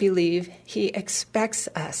 I believe He expects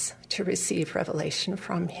us to receive revelation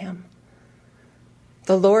from Him.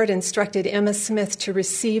 The Lord instructed Emma Smith to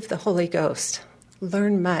receive the Holy Ghost,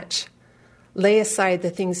 learn much, lay aside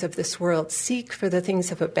the things of this world, seek for the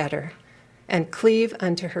things of a better, and cleave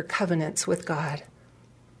unto her covenants with God.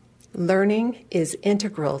 Learning is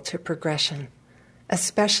integral to progression,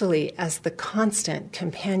 especially as the constant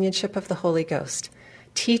companionship of the Holy Ghost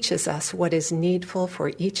teaches us what is needful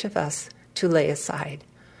for each of us to lay aside,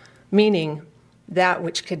 meaning that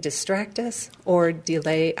which could distract us or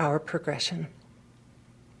delay our progression.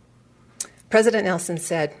 President Nelson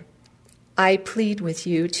said, "I plead with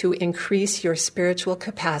you to increase your spiritual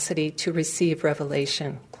capacity to receive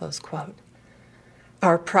revelation," close quote.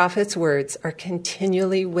 Our prophet's words are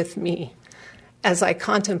continually with me as I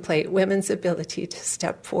contemplate women's ability to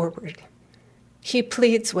step forward. He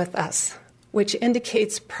pleads with us, which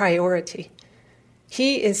indicates priority.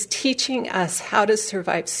 He is teaching us how to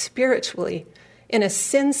survive spiritually in a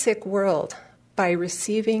sin-sick world by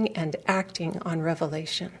receiving and acting on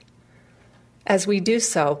revelation. As we do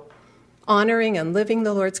so, honoring and living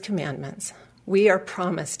the Lord's commandments, we are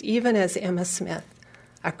promised, even as Emma Smith,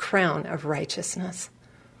 a crown of righteousness.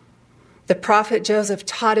 The prophet Joseph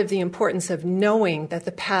taught of the importance of knowing that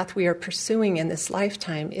the path we are pursuing in this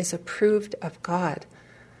lifetime is approved of God.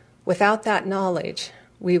 Without that knowledge,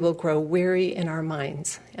 we will grow weary in our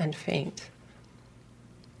minds and faint.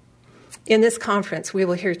 In this conference, we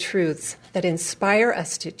will hear truths that inspire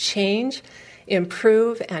us to change,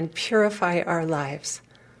 improve, and purify our lives.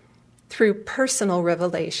 Through personal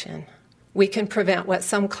revelation, we can prevent what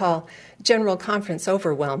some call general conference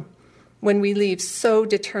overwhelm when we leave so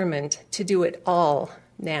determined to do it all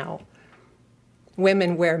now.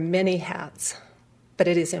 Women wear many hats, but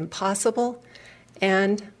it is impossible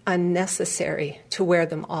and unnecessary to wear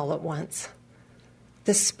them all at once.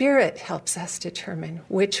 The Spirit helps us determine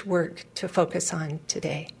which work to focus on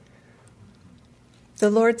today.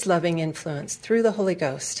 The Lord's loving influence through the Holy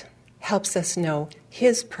Ghost helps us know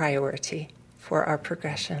His priority for our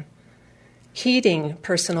progression. Heeding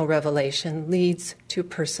personal revelation leads to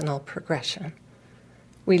personal progression.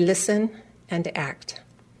 We listen and act.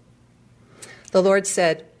 The Lord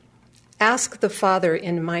said, "Ask the Father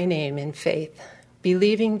in my name in faith,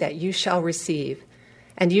 believing that you shall receive,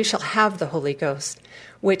 and you shall have the Holy Ghost,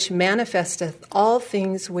 which manifesteth all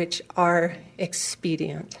things which are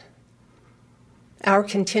expedient." Our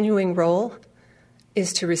continuing role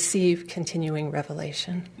is to receive continuing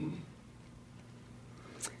revelation.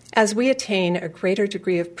 As we attain a greater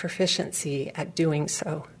degree of proficiency at doing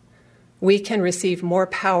so, we can receive more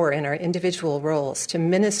power in our individual roles to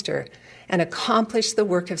minister and accomplish the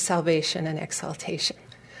work of salvation and exaltation,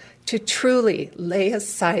 to truly lay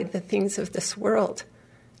aside the things of this world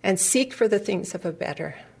and seek for the things of a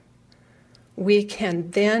better. We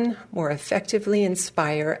can then more effectively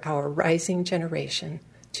inspire our rising generation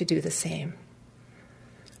to do the same.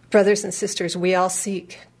 Brothers and sisters, we all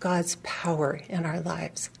seek God's power in our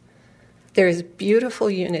lives. There is beautiful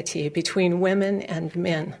unity between women and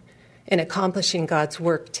men in accomplishing God's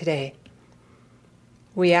work today.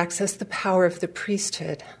 We access the power of the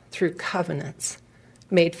priesthood through covenants,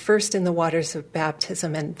 made first in the waters of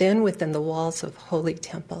baptism and then within the walls of holy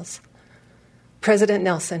temples. President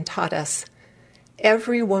Nelson taught us,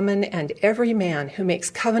 every woman and every man who makes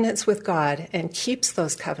covenants with God and keeps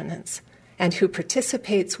those covenants and who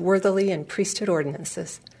participates worthily in priesthood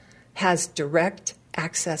ordinances has direct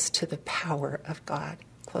access to the power of God,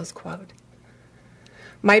 close quote.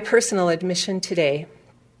 My personal admission today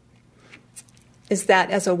is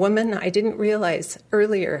that as a woman, I didn't realize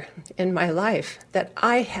earlier in my life that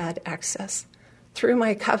I had access through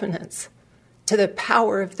my covenants to the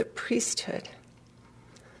power of the priesthood.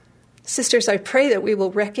 Sisters, I pray that we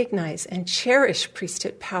will recognize and cherish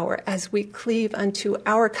priesthood power as we cleave unto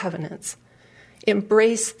our covenants,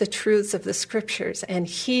 embrace the truths of the scriptures, and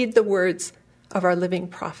heed the words of our living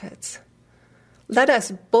prophets. Let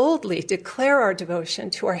us boldly declare our devotion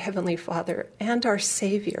to our Heavenly Father and our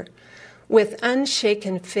Savior with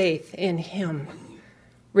unshaken faith in Him,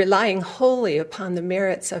 relying wholly upon the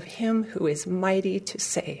merits of Him who is mighty to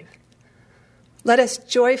save. Let us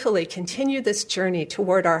joyfully continue this journey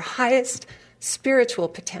toward our highest spiritual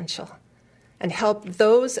potential and help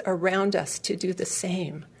those around us to do the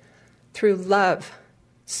same through love,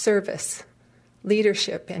 service,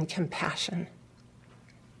 leadership, and compassion.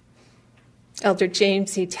 Elder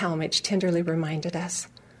James E. Talmage tenderly reminded us,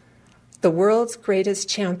 the world's greatest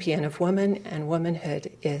champion of woman and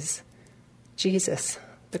womanhood is Jesus,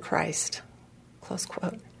 the Christ. Close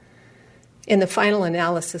quote. In the final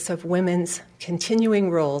analysis of women's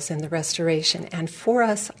continuing roles in the restoration, and for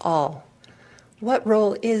us all, what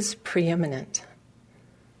role is preeminent?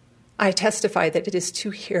 I testify that it is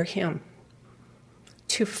to hear Him,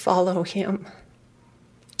 to follow Him,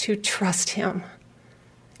 to trust Him,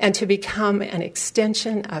 and to become an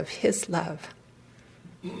extension of His love.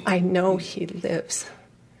 I know He lives.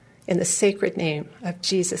 In the sacred name of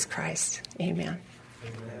Jesus Christ, amen.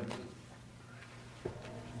 Amen.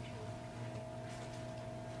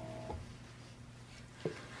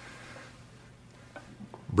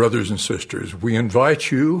 Brothers and sisters, we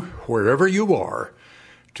invite you, wherever you are,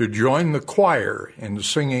 to join the choir in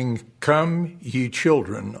singing, "Come, Ye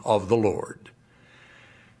Children of the Lord."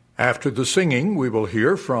 After the singing, we will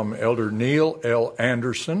hear from Elder Neil L.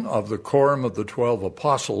 Anderson of the Quorum of the 12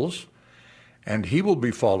 Apostles, and he will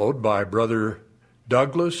be followed by Brother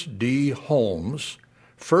Douglas D. Holmes,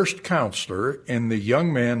 first counselor in the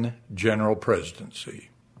Young Men General Presidency.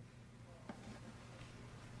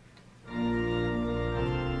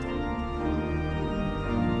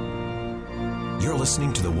 You're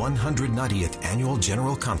listening to the 190th Annual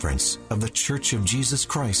General Conference of The Church of Jesus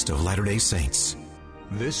Christ of Latter-day Saints.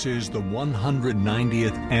 This is the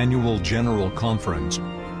 190th Annual General Conference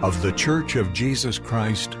of The Church of Jesus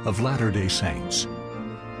Christ of Latter-day Saints.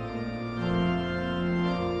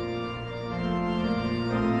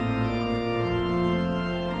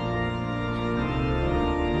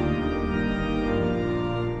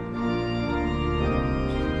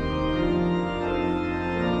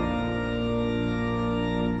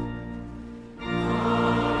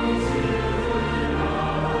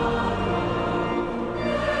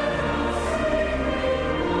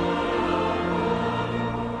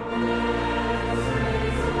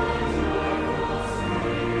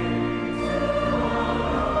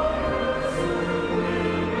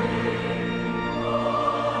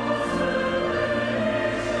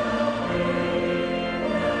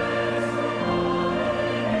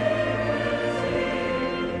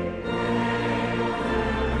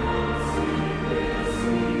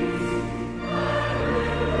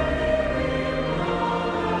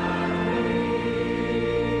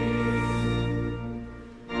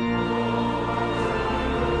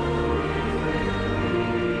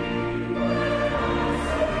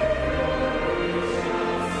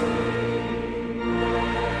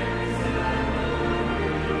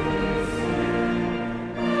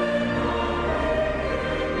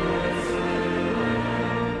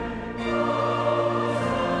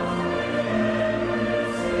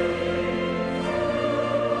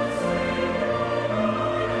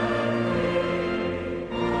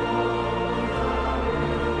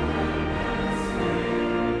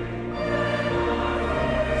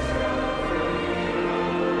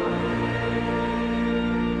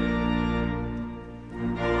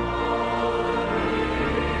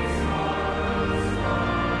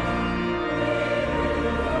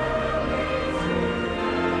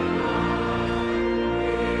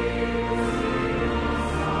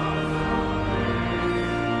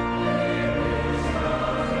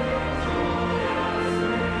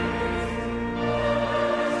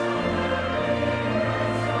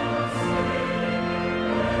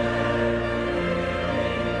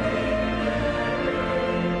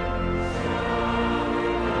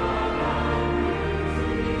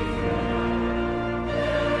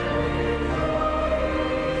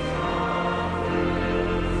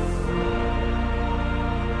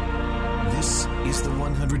 is the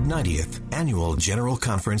 190th Annual General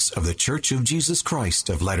Conference of The Church of Jesus Christ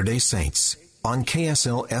of Latter-day Saints on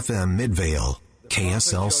KSL-FM Midvale,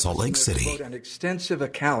 KSL Salt Lake City. An extensive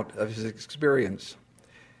account of his experience.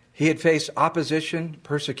 He had faced opposition,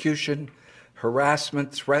 persecution,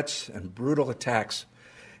 harassment, threats, and brutal attacks.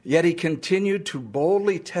 Yet he continued to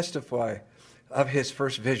boldly testify of his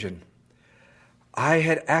first vision. I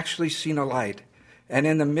had actually seen a light, and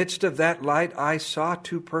in the midst of that light I saw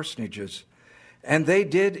two personages, and they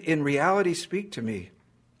did in reality speak to me.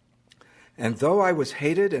 And though I was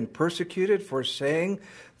hated and persecuted for saying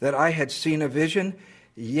that I had seen a vision,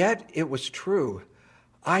 yet it was true.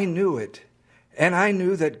 I knew it, and I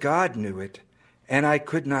knew that God knew it, and I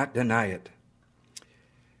could not deny it.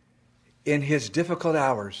 In his difficult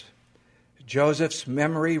hours, Joseph's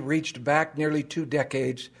memory reached back nearly 2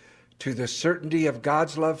 decades to the certainty of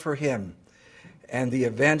God's love for him and the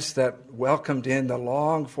events that welcomed in the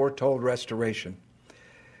long foretold restoration.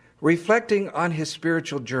 Reflecting on his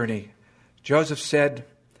spiritual journey, Joseph said,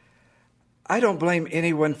 "I don't blame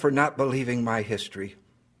anyone for not believing my history.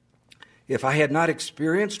 If I had not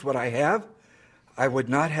experienced what I have, I would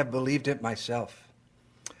not have believed it myself.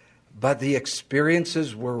 But the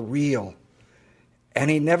experiences were real, and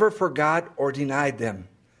he never forgot or denied them,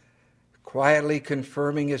 quietly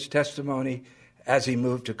confirming his testimony as he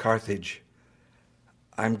moved to Carthage.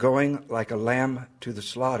 I'm going like a lamb to the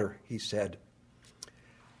slaughter," he said.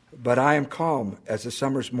 "But I am calm as the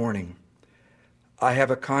summer's morning. I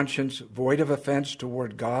have a conscience void of offense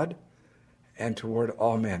toward God and toward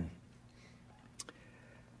all men."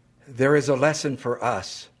 There is a lesson for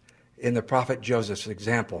us in the prophet Joseph's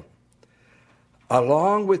example.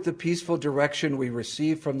 Along with the peaceful direction we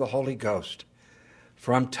receive from the Holy Ghost,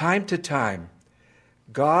 from time to time,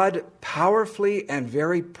 God powerfully and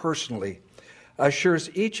very personally assures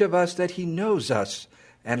each of us that he knows us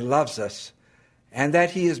and loves us, and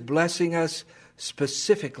that he is blessing us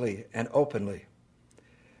specifically and openly.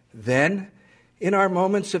 Then, in our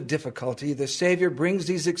moments of difficulty, the Savior brings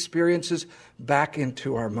these experiences back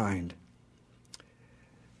into our mind.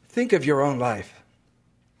 Think of your own life.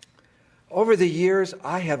 Over the years,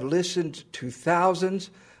 I have listened to thousands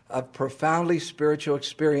of profoundly spiritual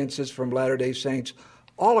experiences from Latter-day Saints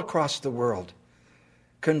all across the world,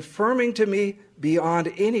 confirming to me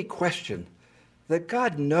beyond any question that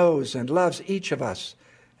God knows and loves each of us,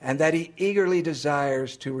 and that he eagerly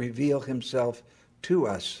desires to reveal himself to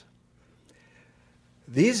us.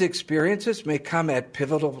 These experiences may come at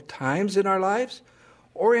pivotal times in our lives,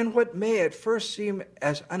 or in what may at first seem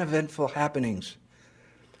as uneventful happenings.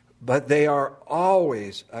 But they are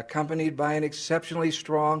always accompanied by an exceptionally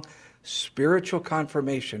strong spiritual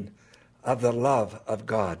confirmation of the love of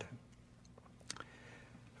God.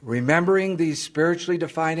 Remembering these spiritually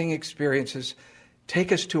defining experiences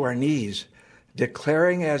take us to our knees,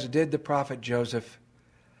 declaring, as did the prophet Joseph,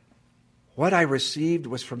 "What I received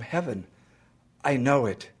was from heaven. I know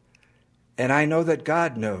it, and I know that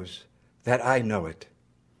God knows that I know it."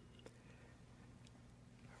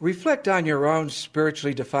 Reflect on your own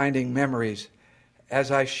spiritually defining memories as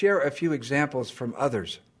I share a few examples from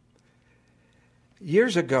others.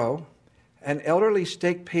 Years ago, an elderly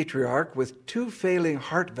stake patriarch with 2 failing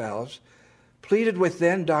heart valves pleaded with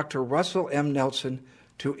then Dr. Russell M. Nelson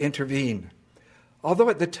to intervene, although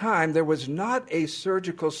at the time there was not a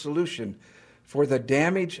surgical solution for the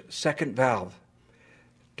damaged second valve.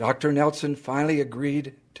 Dr. Nelson finally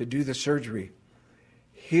agreed to do the surgery.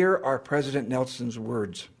 Here are President Nelson's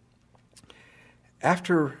words.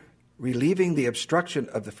 "After relieving the obstruction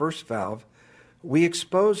of the first valve, we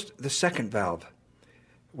exposed the second valve.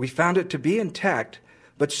 We found it to be intact,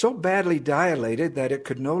 but so badly dilated that it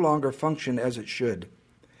could no longer function as it should.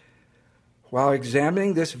 While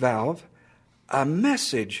examining this valve, a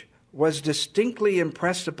message was distinctly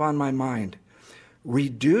impressed upon my mind.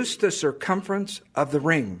 Reduce the circumference of the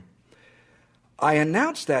ring. I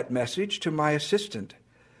announced that message to my assistant.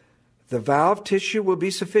 The valve tissue will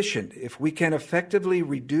be sufficient if we can effectively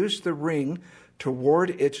reduce the ring toward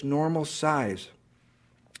its normal size.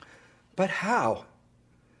 But how?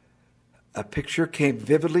 A picture came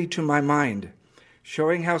vividly to my mind,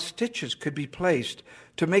 showing how stitches could be placed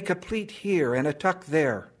to make a pleat here and a tuck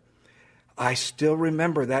there. I still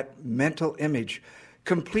remember that mental image,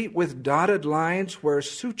 complete with dotted lines where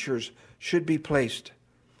sutures should be placed.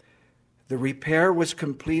 The repair was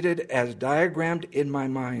completed as diagrammed in my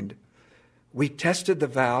mind. We tested the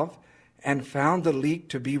valve and found the leak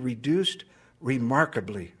to be reduced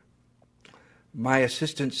remarkably. My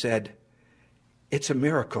assistant said, "It's a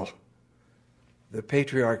miracle." The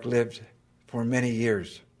patriarch lived for many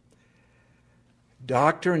years.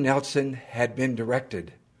 Dr. Nelson had been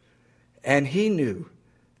directed, and he knew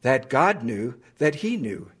that God knew that he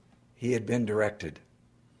knew he had been directed.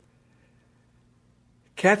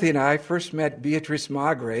 Kathy and I first met Beatrice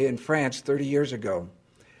Magre in France 30 years ago.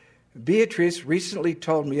 Beatrice recently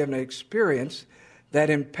told me of an experience that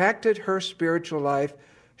impacted her spiritual life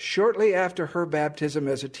shortly after her baptism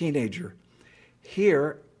as a teenager.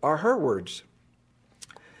 Here are her words.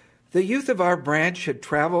 The youth of our branch had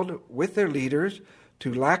traveled with their leaders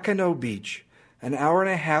to Lacanau Beach, an hour and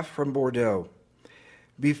a half from Bordeaux.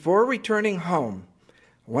 Before returning home,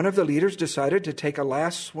 one of the leaders decided to take a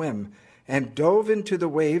last swim and dove into the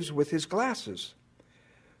waves with his glasses.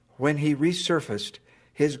 When he resurfaced,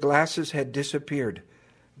 his glasses had disappeared.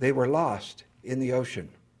 They were lost in the ocean.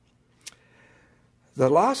 The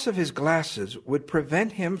loss of his glasses would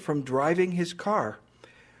prevent him from driving his car.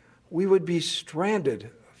 We would be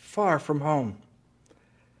stranded far from home.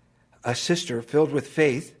 A sister filled with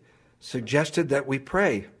faith suggested that we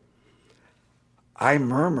pray. I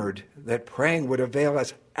murmured that praying would avail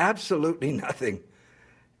us absolutely nothing,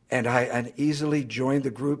 and I uneasily joined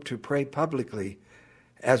the group to pray publicly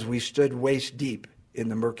as we stood waist deep in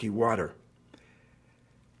the murky water.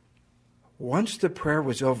 Once the prayer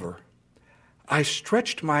was over, I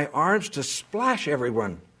stretched my arms to splash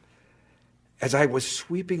everyone. As I was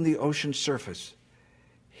sweeping the ocean surface,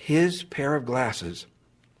 his pair of glasses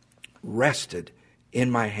rested in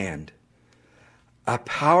my hand. A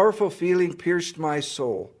powerful feeling pierced my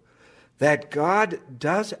soul that God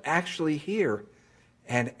does actually hear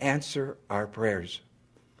and answer our prayers.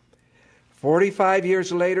 45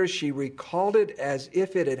 years later, she recalled it as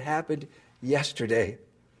if it had happened yesterday.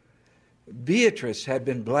 Beatrice had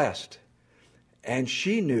been blessed, and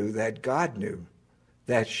she knew that God knew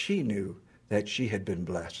that she knew that she had been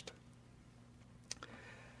blessed.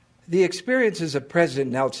 The experiences of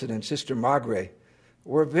President Nelson and Sister Margaret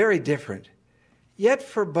were very different, yet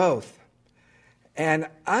for both, an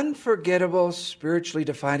unforgettable, spiritually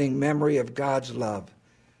defining memory of God's love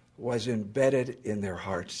was embedded in their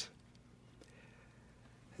hearts.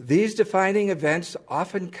 These defining events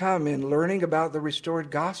often come in learning about the restored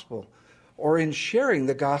gospel or in sharing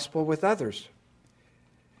the gospel with others.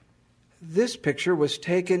 This picture was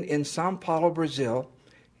taken in São Paulo, Brazil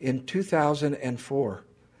in 2004.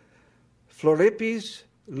 Floripes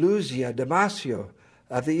Luzia Damasio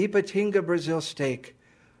of the Ipatinga, Brazil stake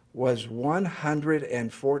was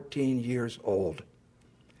 114 years old.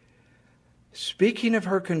 Speaking of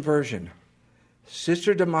her conversion,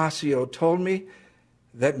 Sister Damasio told me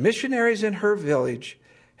that missionaries in her village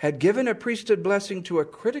had given a priesthood blessing to a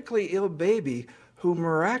critically ill baby who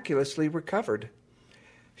miraculously recovered.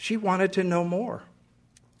 She wanted to know more.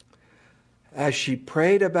 As she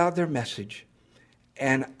prayed about their message,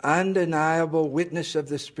 an undeniable witness of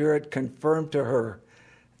the Spirit confirmed to her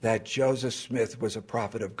that Joseph Smith was a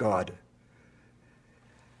prophet of God.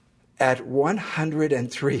 At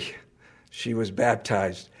 103, she was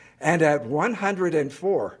baptized, and at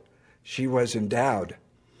 104, she was endowed.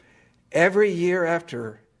 Every year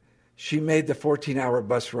after, she made the 14-hour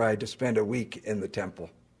bus ride to spend a week in the temple.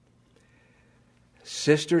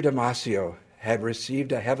 Sister Damasio had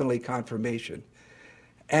received a heavenly confirmation,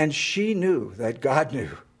 and she knew that God knew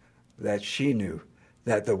that she knew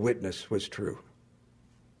that the witness was true.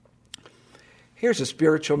 Here's a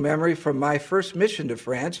spiritual memory from my first mission to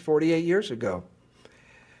France 48 years ago.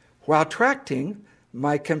 While tracting,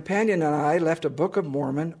 my companion and I left a Book of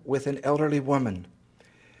Mormon with an elderly woman.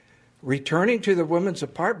 Returning to the woman's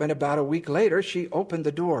apartment about a week later, she opened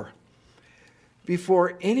the door.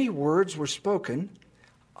 Before any words were spoken,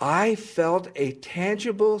 I felt a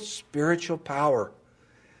tangible spiritual power.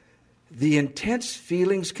 The intense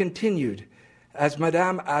feelings continued as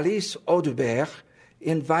Madame Alice Audubert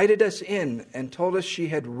invited us in and told us she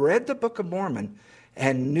had read the Book of Mormon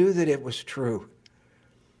and knew that it was true.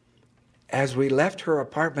 As we left her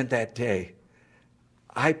apartment that day,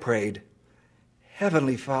 I prayed,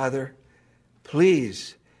 Heavenly Father,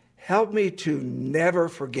 please help me to never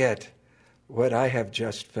forget what I have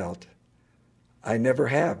just felt. I never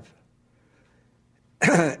have.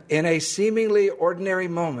 In a seemingly ordinary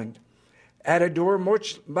moment, at a door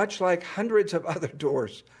much like hundreds of other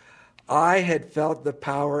doors, I had felt the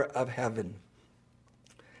power of heaven.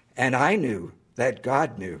 And I knew that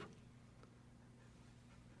God knew.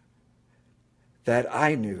 That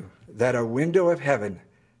I knew that a window of heaven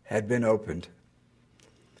had been opened.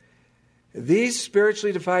 These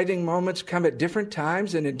spiritually defining moments come at different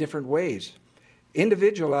times and in different ways,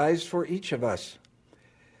 individualized for each of us.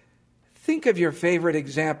 Think of your favorite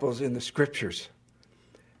examples in the Scriptures.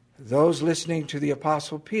 Those listening to the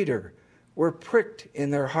Apostle Peter were pricked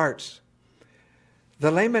in their hearts.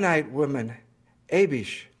 The Lamanite woman,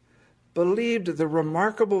 Abish, believed the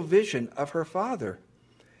remarkable vision of her father,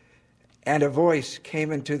 and a voice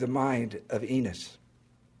came into the mind of Enos.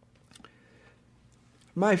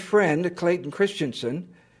 My friend, Clayton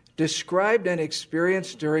Christensen, described an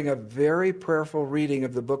experience during a very prayerful reading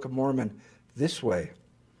of the Book of Mormon this way: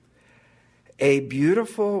 a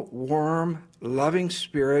beautiful, warm, loving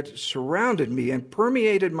spirit surrounded me and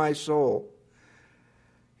permeated my soul,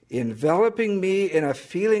 enveloping me in a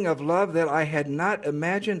feeling of love that I had not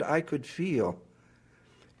imagined I could feel.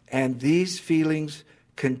 And these feelings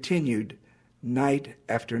continued night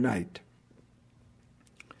after night.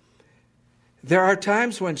 There are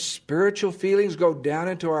times when spiritual feelings go down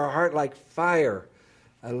into our heart like fire,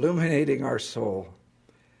 illuminating our soul.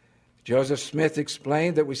 Joseph Smith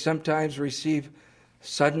explained that we sometimes receive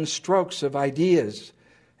sudden strokes of ideas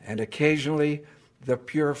and occasionally the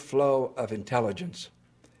pure flow of intelligence.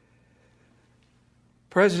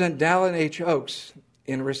 President Dallin H. Oaks,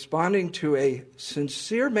 in responding to a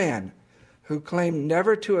sincere man who claimed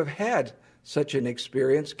never to have had such an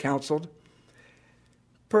experience, counseled,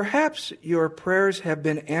 "Perhaps your prayers have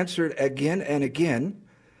been answered again and again,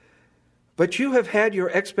 but you have had your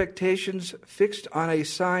expectations fixed on a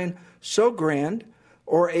sign so grand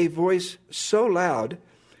or a voice so loud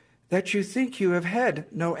that you think you have had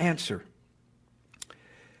no answer."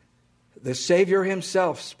 The Savior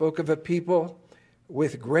himself spoke of a people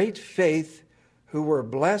with great faith who were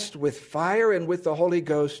blessed with fire and with the Holy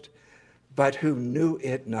Ghost, but who knew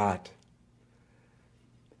it not.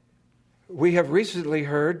 We have recently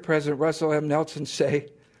heard President Russell M. Nelson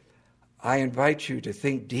say, "I invite you to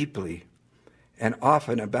think deeply and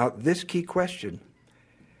often about this key question: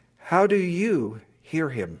 how do you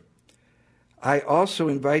hear him? I also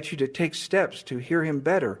invite you to take steps to hear him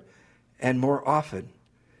better and more often."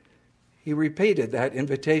 He repeated that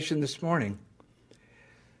invitation this morning.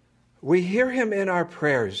 We hear him in our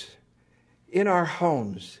prayers, in our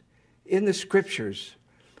homes, in the scriptures,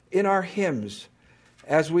 in our hymns,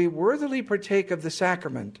 as we worthily partake of the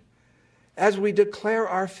sacrament, as we declare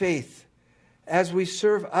our faith, as we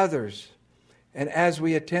serve others, and as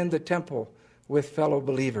we attend the temple with fellow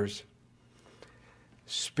believers.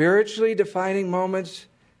 Spiritually defining moments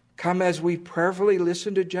come as we prayerfully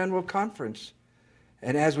listen to General Conference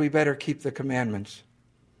and as we better keep the commandments.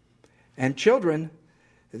 And children,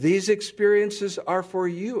 these experiences are for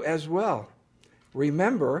you as well.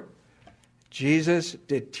 Remember, Jesus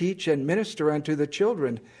did teach and minister unto the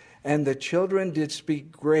children, and the children did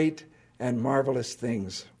speak great and marvelous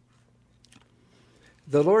things.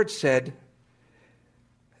 The Lord said,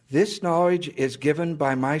 "This knowledge is given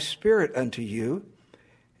by my Spirit unto you,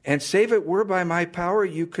 and save it were by my power,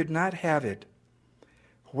 you could not have it.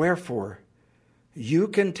 Wherefore, you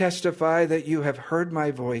can testify that you have heard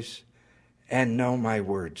my voice and know my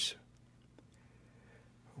words."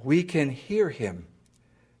 We can hear him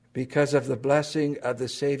because of the blessing of the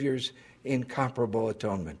Savior's incomparable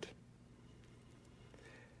atonement.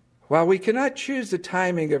 While we cannot choose the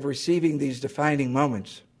timing of receiving these defining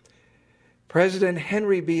moments, President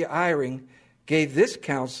Henry B. Eyring gave this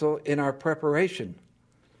counsel in our preparation.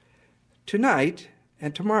 Tonight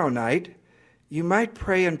and tomorrow night, you might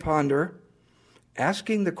pray and ponder,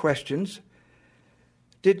 asking the questions: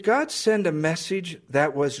 did God send a message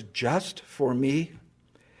that was just for me?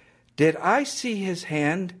 Did I see his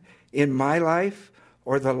hand in my life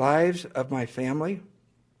or the lives of my family?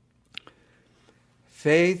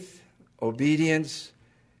 Faith, obedience,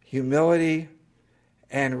 humility,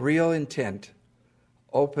 and real intent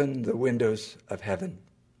open the windows of heaven.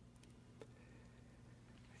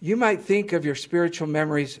 You might think of your spiritual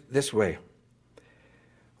memories this way: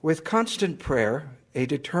 with constant prayer, a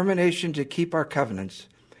determination to keep our covenants,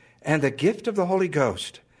 and the gift of the Holy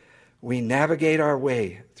Ghost, we navigate our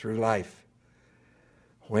way through life.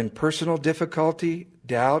 When personal difficulty,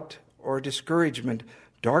 doubt, or discouragement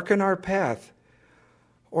darken our path,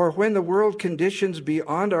 or when the world conditions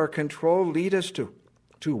beyond our control lead us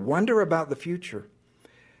to wonder about the future,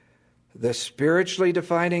 the spiritually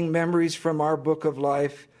defining memories from our book of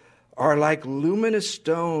life are like luminous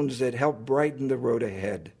stones that help brighten the road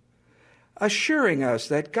ahead, assuring us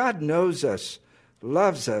that God knows us,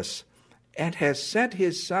 loves us, and has sent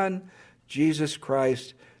his Son, Jesus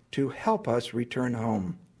Christ, to help us return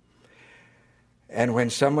home. And when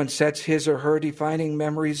someone sets his or her defining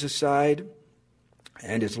memories aside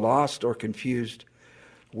and is lost or confused,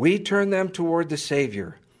 we turn them toward the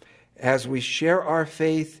Savior as we share our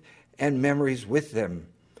faith and memories with them,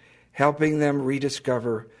 helping them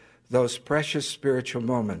rediscover those precious spiritual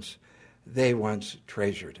moments they once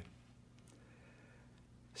treasured.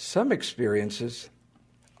 Some experiences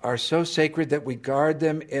are so sacred that we guard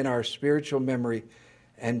them in our spiritual memory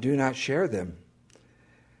and do not share them.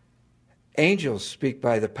 Angels speak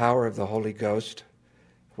by the power of the Holy Ghost,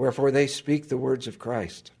 wherefore they speak the words of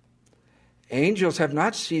Christ. Angels have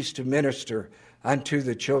not ceased to minister unto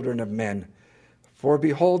the children of men. For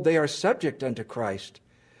behold, they are subject unto Christ,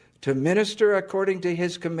 to minister according to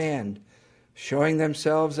his command, showing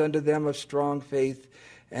themselves unto them of strong faith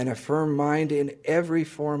and a firm mind in every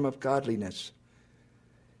form of godliness.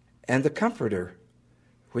 And the Comforter,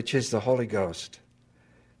 which is the Holy Ghost,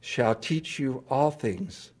 shall teach you all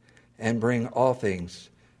things and bring all things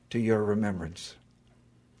to your remembrance.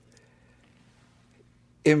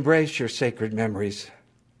 Embrace your sacred memories.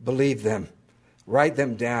 Believe them. Write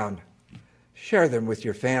them down. Share them with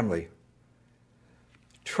your family.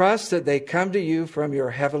 Trust that they come to you from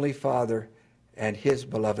your Heavenly Father and his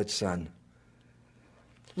beloved Son.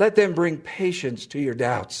 Let them bring patience to your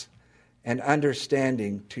doubts and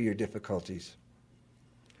understanding to your difficulties.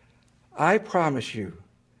 I promise you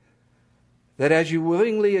that as you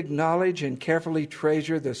willingly acknowledge and carefully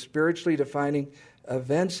treasure the spiritually defining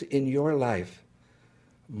events in your life,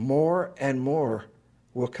 more and more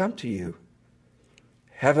will come to you.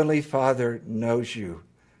 Heavenly Father knows you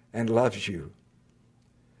and loves you.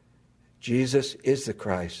 Jesus is the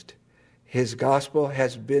Christ. His gospel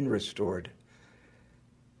has been restored.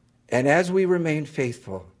 And as we remain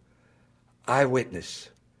faithful, I witness,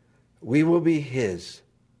 we will be his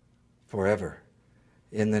forever.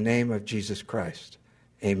 In the name of Jesus Christ,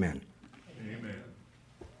 amen. Amen.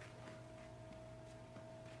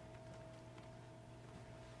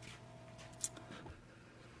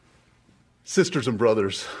 Sisters and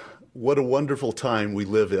brothers, what a wonderful time we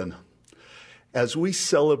live in. As we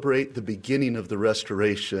celebrate the beginning of the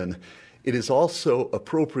restoration, it is also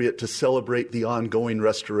appropriate to celebrate the ongoing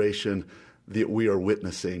restoration that we are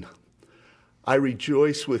witnessing. I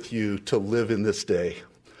rejoice with you to live in this day.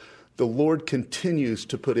 The Lord continues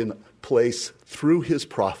to put in place through his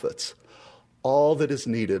prophets all that is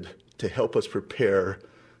needed to help us prepare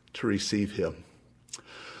to receive him.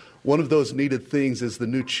 One of those needed things is the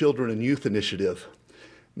New Children and Youth Initiative.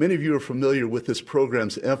 Many of you are familiar with this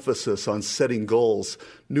program's emphasis on setting goals,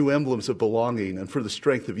 new emblems of belonging, and for the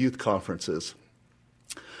strength of youth conferences.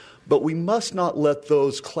 But we must not let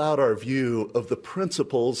those cloud our view of the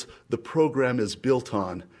principles the program is built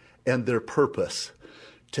on and their purpose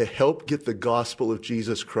to help get the gospel of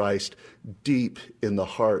Jesus Christ deep in the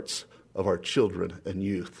hearts of our children and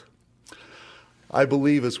youth. I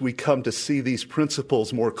believe as we come to see these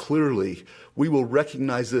principles more clearly, we will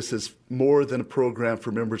recognize this as more than a program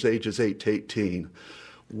for members ages 8 to 18.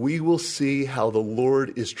 We will see how the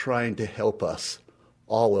Lord is trying to help us,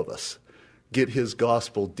 all of us, get his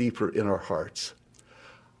gospel deeper in our hearts.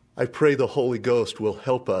 I pray the Holy Ghost will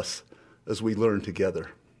help us as we learn together.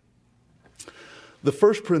 The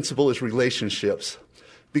first principle is relationships.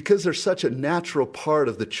 Because they're such a natural part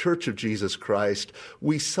of the Church of Jesus Christ,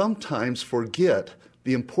 we sometimes forget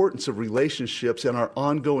the importance of relationships in our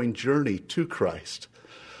ongoing journey to Christ.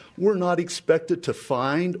 We're not expected to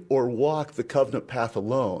find or walk the covenant path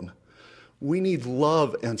alone. We need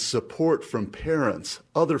love and support from parents,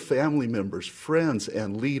 other family members, friends,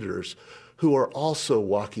 and leaders who are also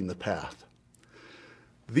walking the path.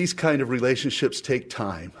 These kind of relationships take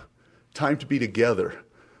time to be together,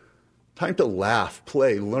 time to laugh,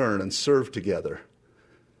 play, learn, and serve together.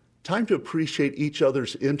 Time to appreciate each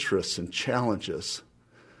other's interests and challenges.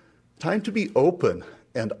 Time to be open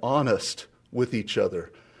and honest with each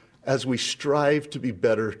other as we strive to be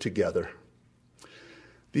better together.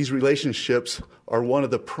 These relationships are one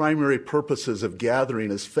of the primary purposes of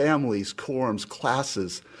gathering as families, quorums,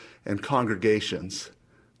 classes, and congregations.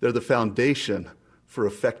 They're the foundation for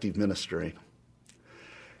effective ministering.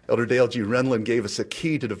 Elder Dale G. Renlund gave us a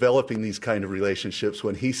key to developing these kind of relationships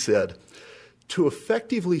when he said, "To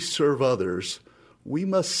effectively serve others, we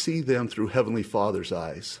must see them through Heavenly Father's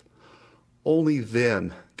eyes. Only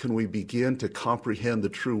then can we begin to comprehend the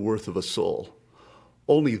true worth of a soul.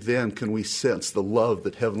 Only then can we sense the love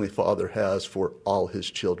that Heavenly Father has for all his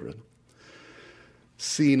children.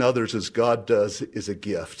 Seeing others as God does is a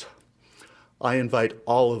gift. I invite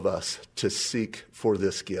all of us to seek for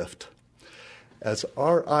this gift. As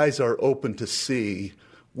our eyes are open to see,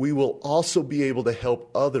 we will also be able to help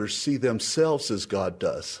others see themselves as God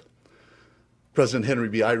does." President Henry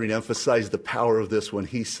B. Eyring emphasized the power of this when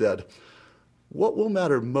he said, "What will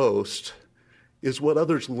matter most is what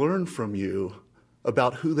others learn from you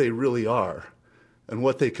about who they really are and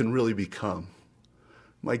what they can really become.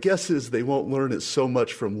 My guess is they won't learn it so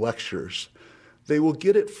much from lectures. They will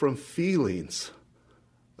get it from feelings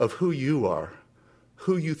of who you are,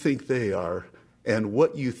 who you think they are, and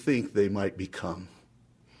what you think they might become."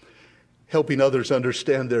 Helping others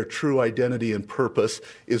understand their true identity and purpose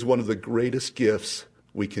is one of the greatest gifts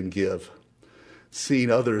we can give. Seeing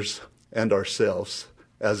others and ourselves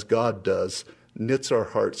as God does knits our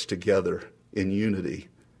hearts together in unity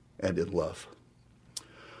and in love.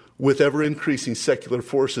 With ever-increasing secular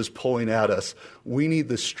forces pulling at us, we need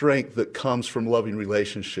the strength that comes from loving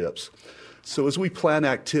relationships. So as we plan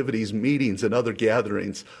activities, meetings, and other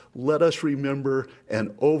gatherings, let us remember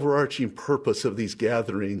an overarching purpose of these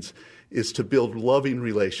gatherings is to build loving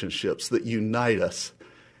relationships that unite us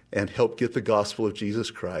and help get the gospel of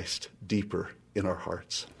Jesus Christ deeper in our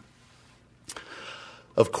hearts.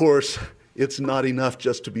 Of course, it's not enough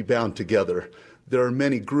just to be bound together. There are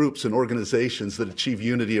many groups and organizations that achieve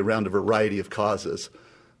unity around a variety of causes.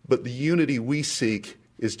 But the unity we seek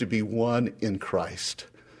is to be one in Christ,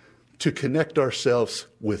 to connect ourselves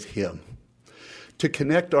with Him. To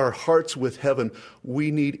connect our hearts with heaven,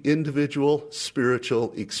 we need individual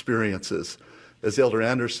spiritual experiences, as Elder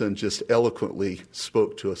Anderson just eloquently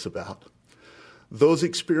spoke to us about. Those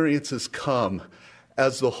experiences come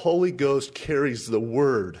as the Holy Ghost carries the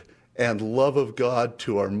Word and love of God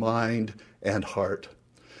to our mind and heart.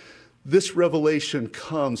 This revelation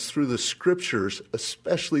comes through the Scriptures,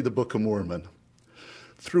 especially the Book of Mormon,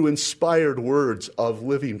 through inspired words of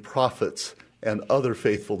living prophets and other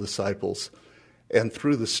faithful disciples, and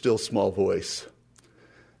through the still small voice.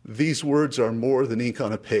 These words are more than ink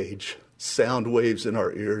on a page, sound waves in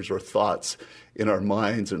our ears, or thoughts in our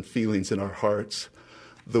minds and feelings in our hearts.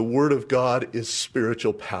 The Word of God is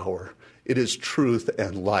spiritual power. It is truth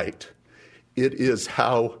and light. It is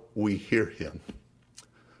how we hear Him.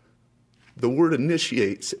 The Word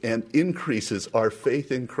initiates and increases our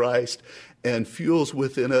faith in Christ and fuels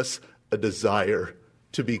within us a desire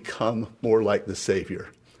to become more like the Savior.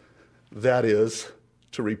 That is,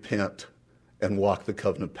 to repent and walk the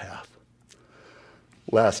covenant path.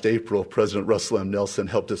 Last April, President Russell M. Nelson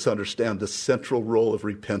helped us understand the central role of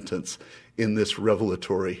repentance in this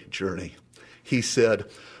revelatory journey. He said,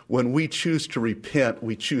 when we choose to repent,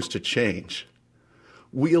 we choose to change.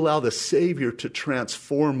 We allow the Savior to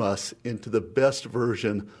transform us into the best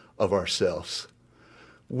version of ourselves.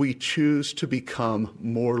 We choose to become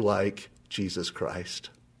more like Jesus Christ.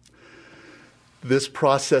 This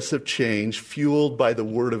process of change, fueled by the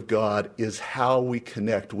Word of God, is how we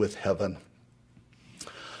connect with heaven.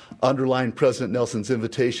 Underlying President Nelson's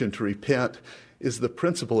invitation to repent is the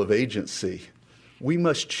principle of agency. We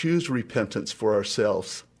must choose repentance for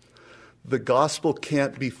ourselves. The gospel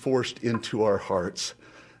can't be forced into our hearts.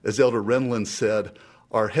 As Elder Renlund said,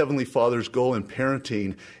 our Heavenly Father's goal in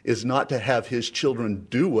parenting is not to have His children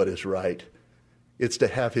do what is right. It's to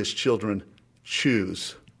have His children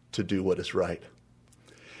choose to do what is right.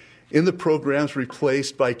 In the programs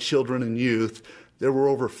replaced by children and youth, there were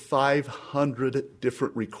over 500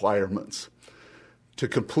 different requirements to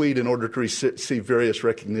complete in order to receive various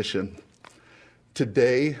recognition.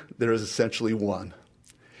 Today, there is essentially one.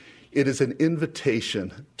 It is an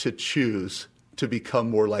invitation to choose to become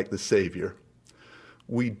more like the Savior.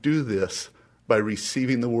 We do this by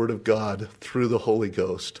receiving the Word of God through the Holy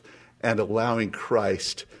Ghost and allowing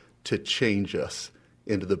Christ to change us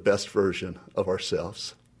into the best version of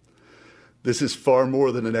ourselves. This is far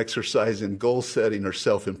more than an exercise in goal setting or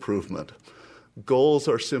self-improvement. Goals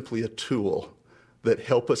are simply a tool that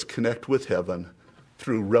help us connect with heaven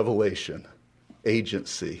through revelation,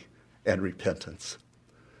 agency, and repentance,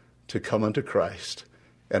 to come unto Christ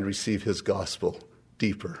and receive His gospel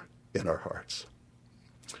deeper in our hearts.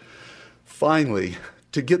 Finally,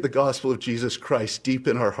 to get the gospel of Jesus Christ deep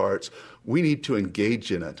in our hearts, we need to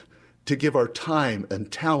engage in it, to give our time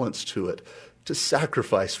and talents to it, to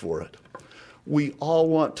sacrifice for it. We all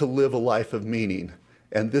want to live a life of meaning,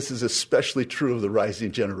 and this is especially true of the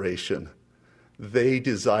rising generation. They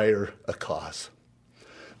desire a cause.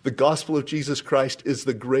 The gospel of Jesus Christ is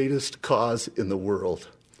the greatest cause in the world.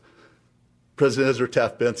 President Ezra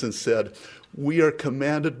Taft Benson said, "We are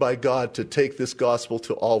commanded by God to take this gospel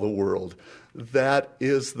to all the world. That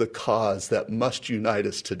is the cause that must unite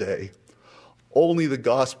us today. Only the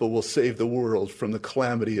gospel will save the world from the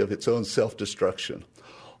calamity of its own self-destruction.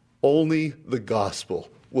 Only the gospel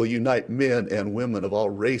will unite men and women of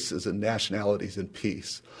all races and nationalities in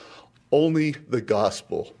peace. Only the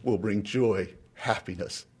gospel will bring joy,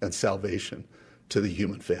 happiness, and salvation to the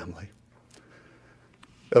human family."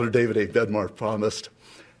 Elder David A. Bedmar promised,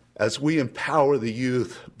 as we empower the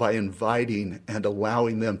youth by inviting and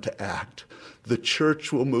allowing them to act, the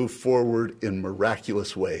church will move forward in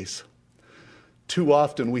miraculous ways. Too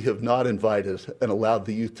often we have not invited and allowed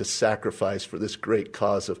the youth to sacrifice for this great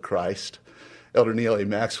cause of Christ. Elder Neal A.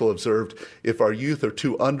 Maxwell observed, if our youth are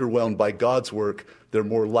too underwhelmed by God's work, they're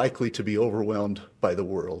more likely to be overwhelmed by the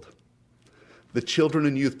world. The Children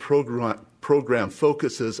and Youth program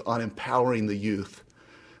focuses on empowering the youth.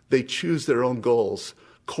 They choose their own goals,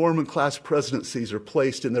 Quorum and class presidencies are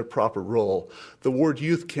placed in their proper role. The Ward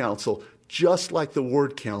Youth Council, just like the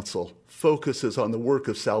Ward Council, focuses on the work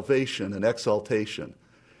of salvation and exaltation.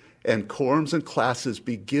 And quorums and classes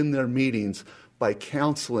begin their meetings by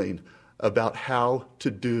counseling about how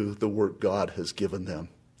to do the work God has given them.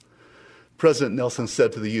 President Nelson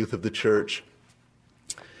said to the youth of the church,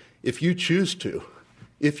 if you choose to,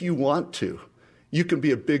 if you want to, you can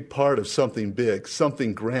be a big part of something big,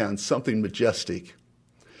 something grand, something majestic.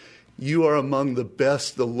 You are among the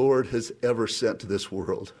best the Lord has ever sent to this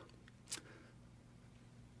world.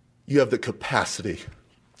 You have the capacity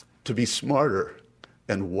to be smarter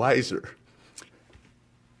and wiser.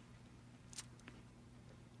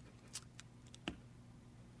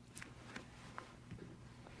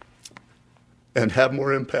 And have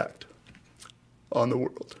more impact on the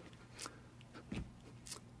world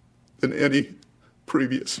than any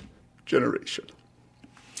previous generation.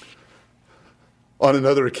 On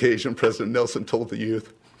another occasion, President Nelson told the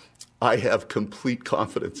youth, I have complete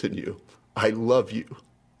confidence in you. I love you,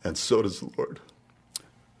 and so does the Lord.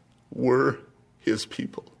 We're his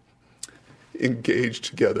people, engaged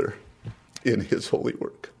together in his holy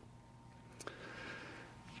work.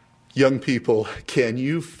 Young people, can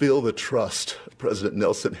you feel the trust President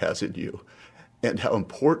Nelson has in you and how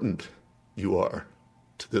important you are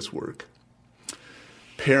to this work?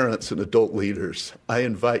 Parents and adult leaders, I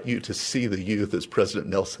invite you to see the youth as President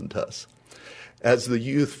Nelson does. As the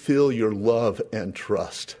youth feel your love and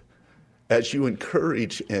trust, as you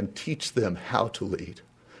encourage and teach them how to lead,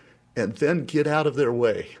 and then get out of their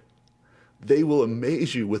way, they will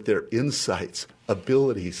amaze you with their insights,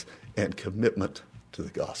 abilities, and commitment to the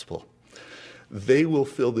gospel. They will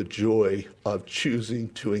feel the joy of choosing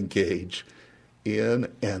to engage in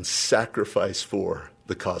and sacrifice for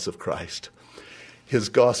the cause of Christ. His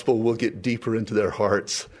gospel will get deeper into their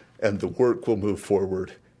hearts, and the work will move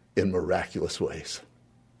forward in miraculous ways.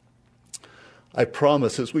 I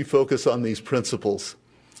promise, as we focus on these principles,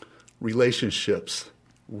 relationships,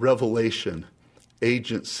 revelation,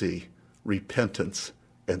 agency, repentance,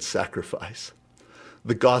 and sacrifice,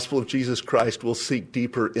 the gospel of Jesus Christ will seek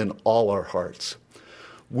deeper in all our hearts.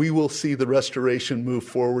 We will see the restoration move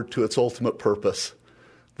forward to its ultimate purpose,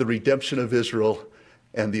 the redemption of Israel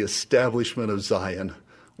and the establishment of Zion,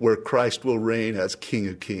 where Christ will reign as King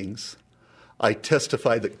of Kings. I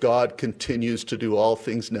testify that God continues to do all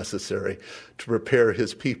things necessary to prepare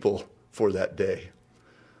his people for that day.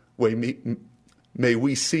 May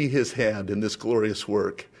we see his hand in this glorious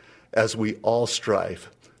work as we all strive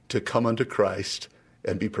to come unto Christ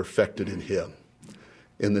and be perfected in him.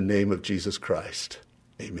 In the name of Jesus Christ,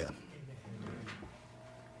 amen.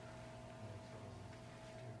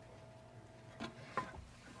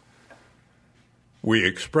 We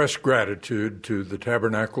express gratitude to the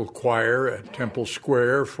Tabernacle Choir at Temple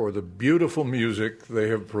Square for the beautiful music they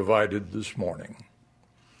have provided this morning.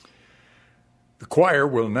 The choir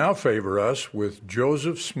will now favor us with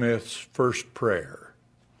Joseph Smith's first prayer.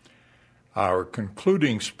 Our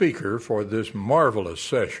concluding speaker for this marvelous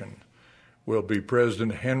session will be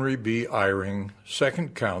President Henry B. Eyring,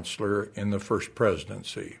 second counselor in the First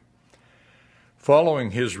Presidency.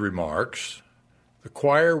 Following his remarks, the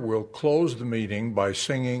choir will close the meeting by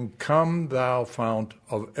singing, Come Thou Fount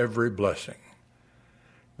of Every Blessing.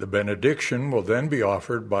 The benediction will then be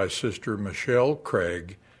offered by Sister Michelle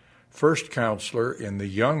Craig, first counselor in the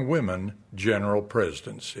Young Women General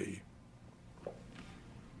Presidency.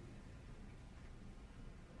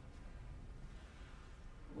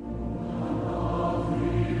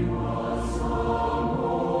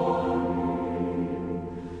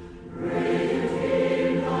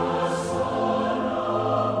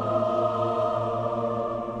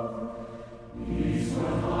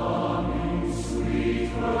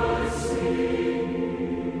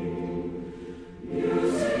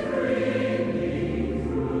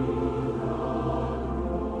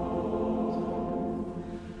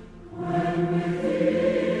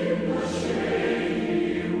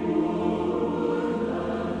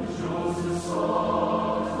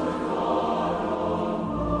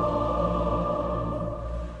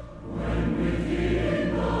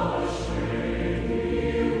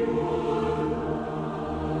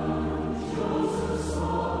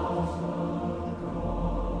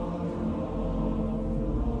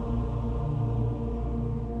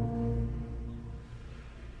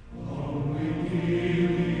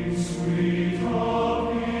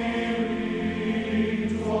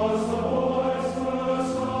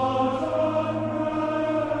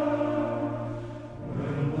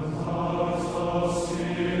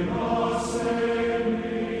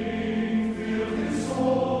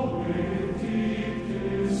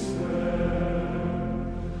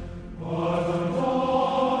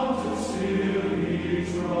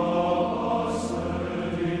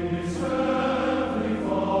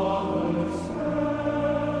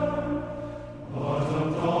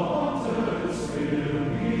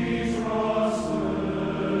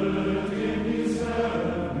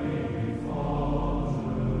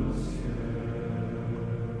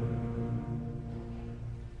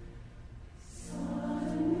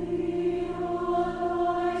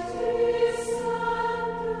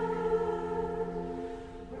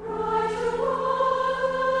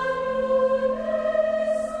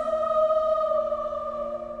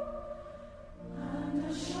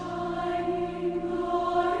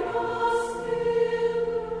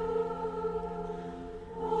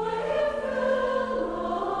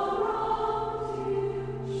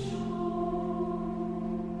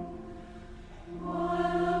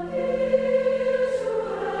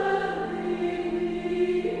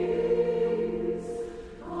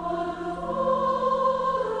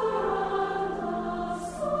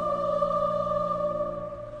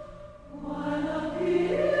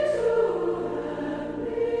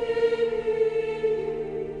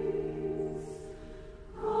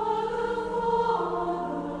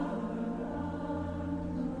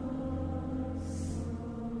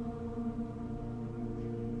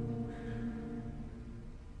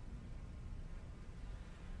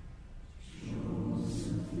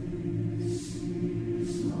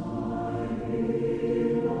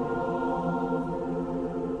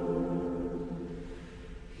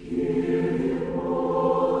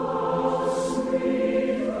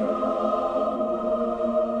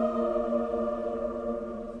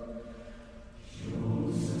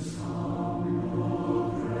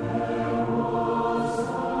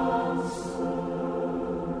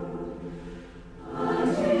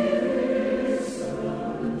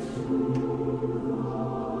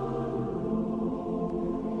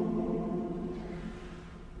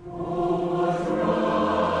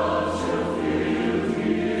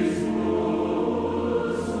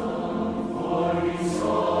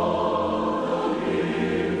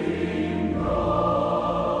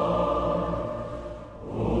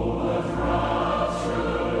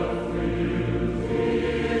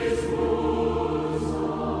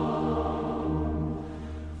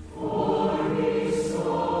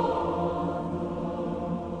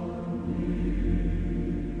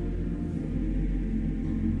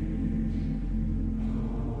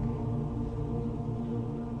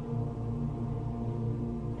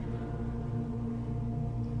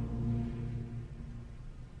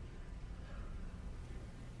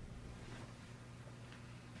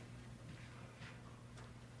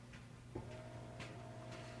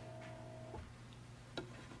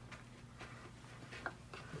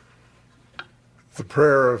 The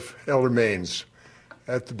prayer of Elder Maines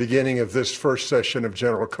at the beginning of this first session of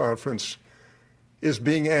General Conference is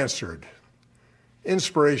being answered.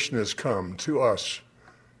 Inspiration has come to us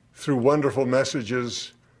through wonderful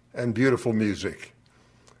messages and beautiful music.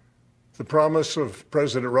 The promise of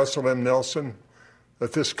President Russell M. Nelson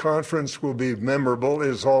that this conference will be memorable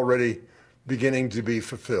is already beginning to be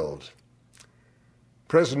fulfilled.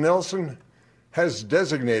 President Nelson has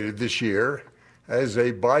designated this year as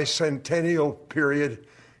a bicentennial period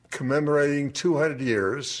commemorating 200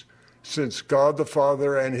 years since God the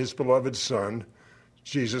Father and his beloved Son,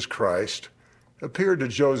 Jesus Christ, appeared to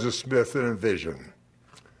Joseph Smith in a vision.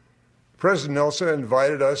 President Nelson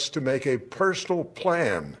invited us to make a personal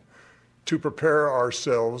plan to prepare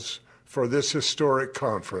ourselves for this historic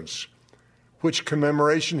conference, which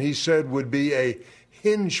commemoration, he said, would be a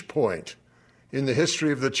hinge point in the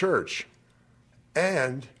history of the church.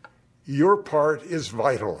 And your part is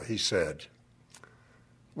vital, he said.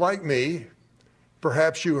 Like me,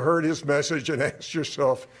 perhaps you heard his message and asked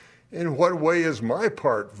yourself, in what way is my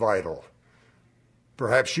part vital?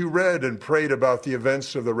 Perhaps you read and prayed about the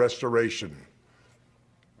events of the Restoration.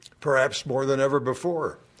 Perhaps more than ever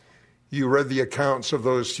before, you read the accounts of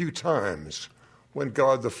those few times when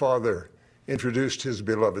God the Father introduced his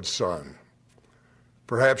beloved Son.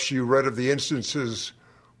 Perhaps you read of the instances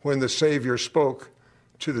when the Savior spoke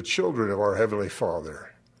to the children of our Heavenly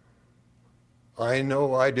Father. I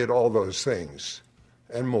know I did all those things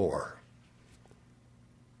and more.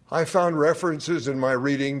 I found references in my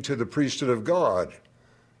reading to the priesthood of God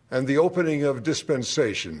and the opening of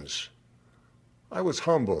dispensations. I was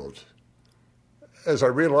humbled as I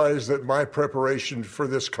realized that my preparation for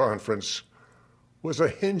this conference was a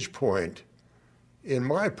hinge point in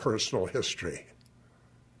my personal history.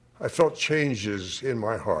 I felt changes in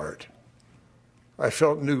my heart. I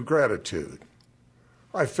felt new gratitude.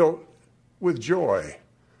 I felt with joy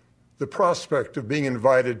the prospect of being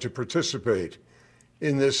invited to participate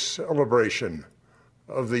in this celebration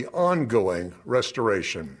of the ongoing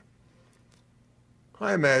restoration.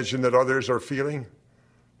 I imagine that others are feeling,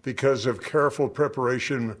 because of careful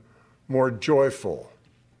preparation, more joyful,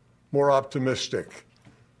 more optimistic,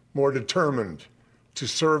 more determined to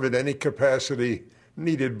serve in any capacity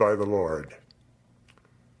needed by the Lord.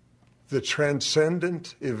 The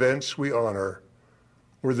transcendent events we honor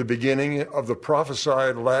were the beginning of the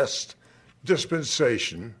prophesied last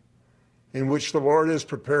dispensation in which the Lord is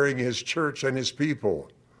preparing his church and his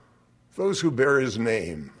people, those who bear his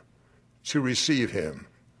name, to receive him.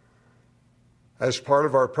 As part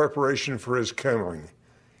of our preparation for his coming,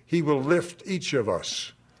 he will lift each of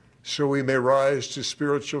us so we may rise to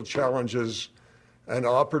spiritual challenges and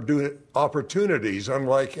opportunities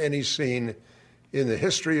unlike any seen in the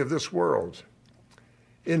history of this world.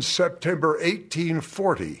 In September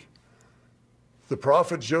 1840, the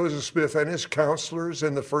prophet Joseph Smith and his counselors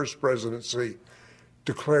in the first presidency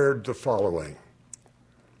declared the following,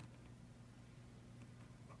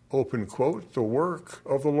 open quote, "The work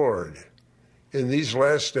of the Lord in these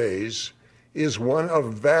last days is one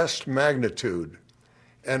of vast magnitude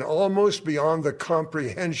and almost beyond the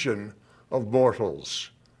comprehension of mortals.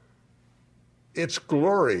 Its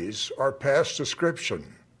glories are past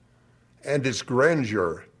description, and its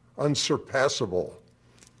grandeur unsurpassable.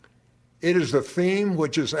 It is the theme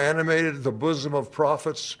which has animated the bosom of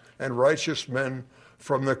prophets and righteous men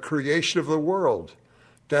from the creation of the world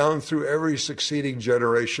down through every succeeding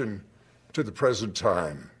generation to the present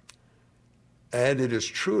time. And it is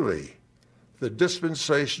truly the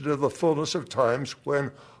dispensation of the fullness of times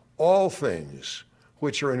when all things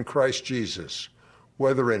which are in Christ Jesus,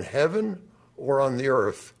 whether in heaven or on the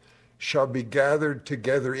earth, shall be gathered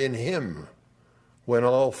together in him, when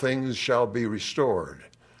all things shall be restored,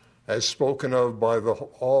 as spoken of by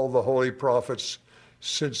all the holy prophets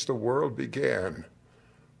since the world began.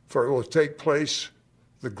 For it will take place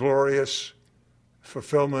the glorious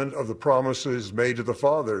fulfillment of the promises made to the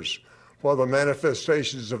fathers, while the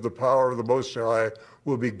manifestations of the power of the Most High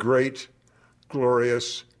will be great,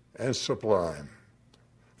 glorious, and sublime.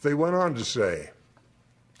 They went on to say,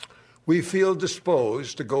 we feel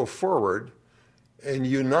disposed to go forward and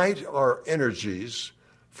unite our energies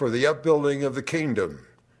for the upbuilding of the kingdom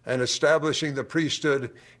and establishing the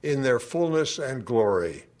priesthood in their fullness and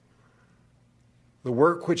glory. The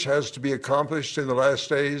work which has to be accomplished in the last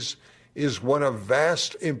days is one of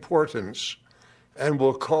vast importance and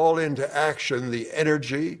will call into action the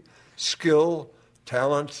energy, skill,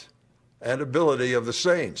 talent, and ability of the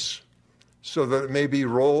saints, so that it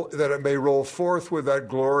may roll forth with that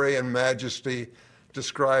glory and majesty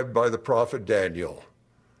described by the prophet Daniel,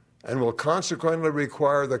 and will consequently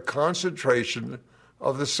require the concentration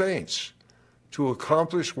of the saints to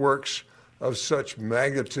accomplish works of such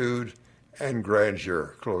magnitude and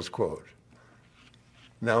grandeur, close quote.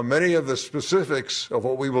 Now, many of the specifics of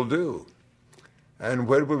what we will do and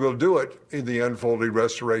when we will do it in the unfolding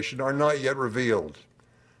restoration are not yet revealed.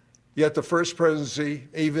 Yet the First Presidency,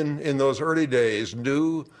 even in those early days,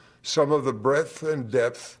 knew some of the breadth and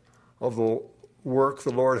depth of the work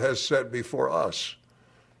the Lord has set before us.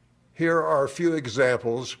 Here are a few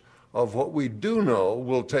examples of what we do know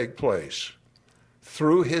will take place.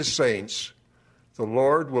 Through his saints, the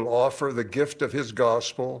Lord will offer the gift of his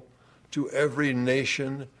gospel to every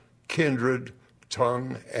nation, kindred,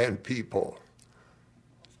 tongue, and people.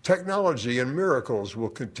 Technology and miracles will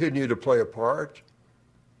continue to play a part,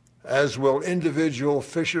 as will individual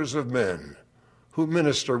fishers of men who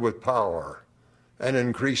minister with power and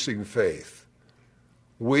increasing faith.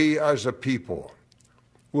 We as a people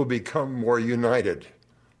will become more united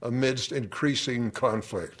amidst increasing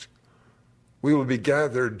conflict. We will be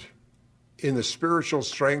gathered in the spiritual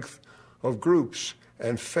strength of groups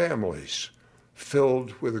and families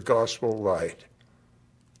filled with gospel light.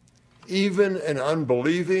 Even an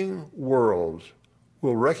unbelieving world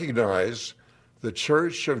will recognize the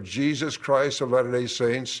Church of Jesus Christ of Latter-day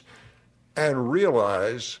Saints and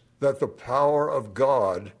realize that the power of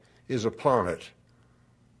God is upon it.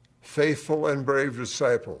 Faithful and brave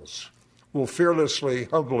disciples will fearlessly,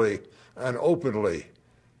 humbly, and openly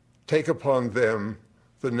take upon them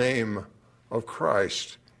the name of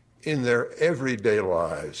Christ in their everyday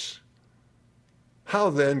lives. How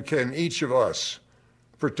then can each of us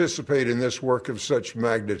participate in this work of such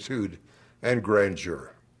magnitude and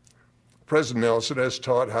grandeur? President Nelson has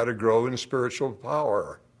taught how to grow in spiritual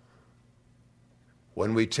power.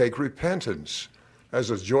 When we take repentance as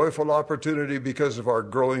a joyful opportunity because of our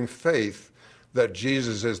growing faith that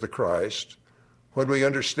Jesus is the Christ, when we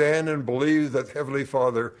understand and believe that Heavenly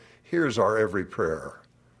Father hears our every prayer,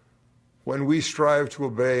 when we strive to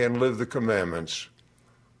obey and live the commandments,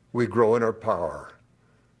 we grow in our power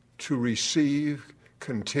to receive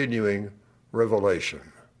continuing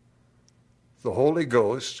revelation. The Holy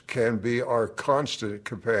Ghost can be our constant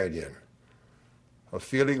companion. A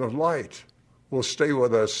feeling of light will stay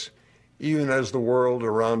with us even as the world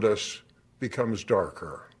around us becomes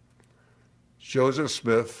darker. Joseph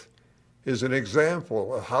Smith is an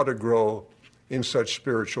example of how to grow in such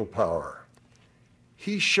spiritual power.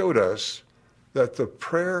 He showed us that the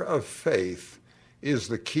prayer of faith is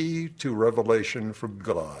the key to revelation from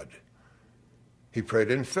God. He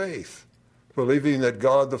prayed in faith, believing that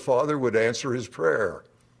God the Father would answer his prayer.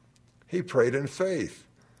 He prayed in faith,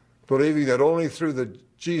 believing that only through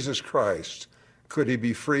Jesus Christ could he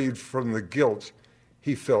be freed from the guilt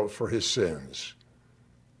he felt for his sins.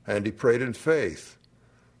 And he prayed in faith,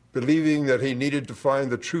 believing that he needed to find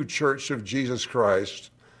the true church of Jesus Christ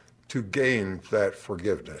to gain that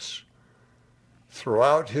forgiveness.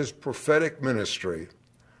 Throughout his prophetic ministry,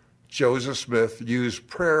 Joseph Smith used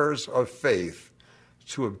prayers of faith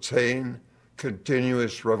to obtain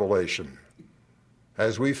continuous revelation.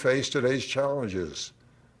 As we face today's challenges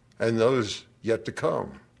and those yet to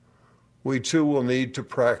come, we too will need to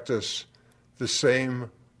practice the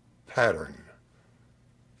same pattern.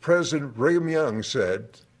 President Brigham Young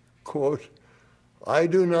said, quote, "I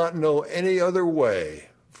do not know any other way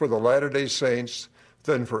for the Latter-day Saints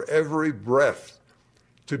than for every breath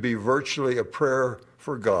to be virtually a prayer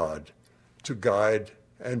for God to guide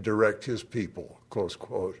and direct his people," close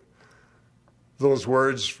quote. Those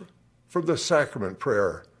words from the sacrament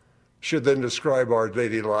prayer should then describe our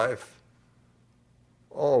daily life.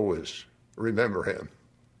 Always remember him.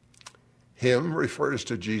 Him refers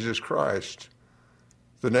to Jesus Christ.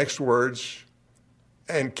 The next words,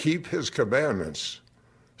 "and keep his commandments,"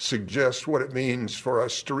 suggest what it means for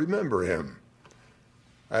us to remember him.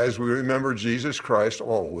 As we remember Jesus Christ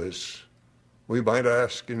always, we might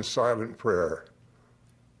ask in silent prayer,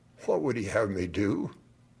 what would he have me do?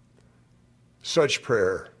 Such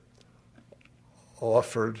prayer,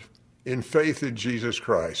 offered in faith in Jesus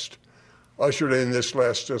Christ, ushered in this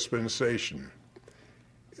last dispensation.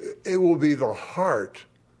 It will be the heart,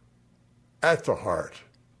 at the heart,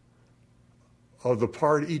 of the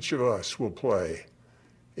part each of us will play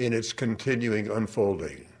in its continuing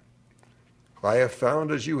unfolding. I have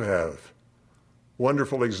found, as you have,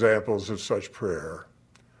 wonderful examples of such prayer.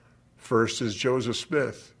 First is Joseph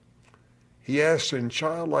Smith. He asked in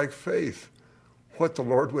childlike faith what the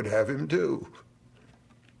Lord would have him do.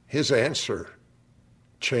 His answer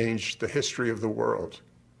changed the history of the world.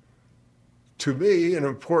 To me, an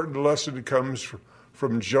important lesson comes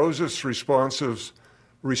from Joseph's response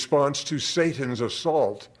to Satan's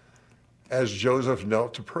assault as Joseph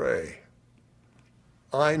knelt to pray.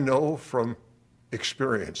 I know from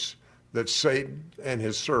experience that Satan and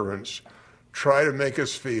his servants try to make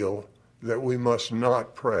us feel that we must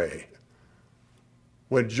not pray.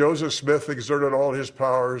 When Joseph Smith exerted all his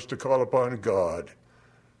powers to call upon God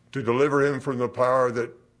to deliver him from the power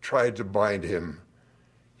that tried to bind him,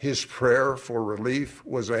 his prayer for relief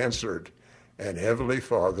was answered, and Heavenly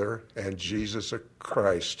Father and Jesus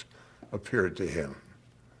Christ appeared to him.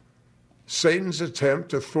 Satan's attempt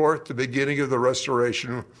to thwart the beginning of the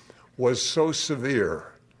restoration was so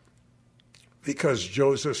severe because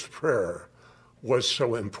Joseph's prayer was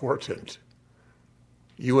so important.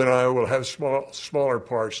 You and I will have smaller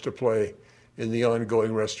parts to play in the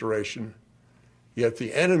ongoing restoration, yet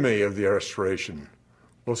the enemy of the restoration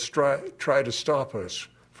will try to stop us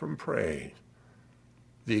from praying.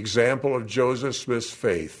 The example of Joseph Smith's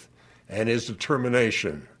faith and his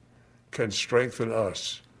determination can strengthen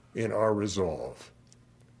us in our resolve.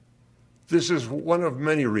 This is one of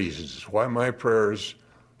many reasons why my prayers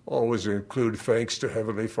always include thanks to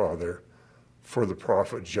Heavenly Father for the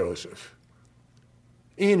prophet Joseph.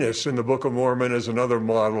 Enos in the Book of Mormon is another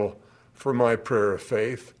model for my prayer of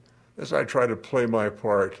faith as I try to play my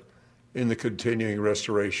part in the continuing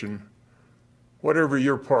restoration. Whatever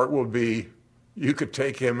your part will be, you could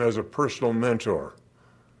take him as a personal mentor.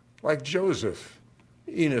 Like Joseph,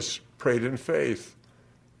 Enos prayed in faith.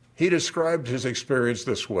 He described his experience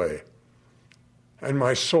this way: "And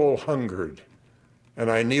my soul hungered,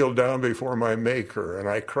 and I kneeled down before my Maker, and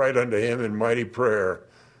I cried unto him in mighty prayer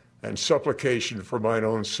and supplication for mine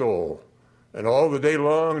own soul. And all the day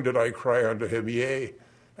long did I cry unto him, yea,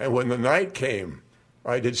 and when the night came,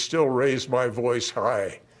 I did still raise my voice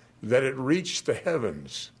high, that it reached the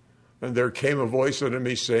heavens. And there came a voice unto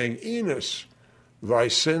me, saying, Enos, thy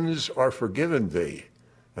sins are forgiven thee,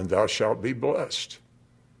 and thou shalt be blessed.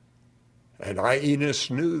 And I, Enos,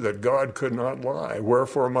 knew that God could not lie,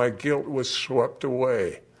 wherefore my guilt was swept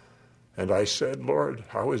away. And I said, Lord,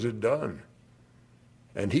 how is it done?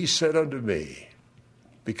 And he said unto me,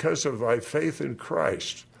 because of thy faith in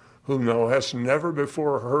Christ, whom thou hast never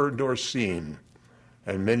before heard nor seen,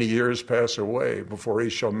 and many years pass away before he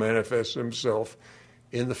shall manifest himself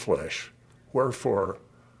in the flesh. Wherefore,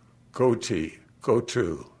 go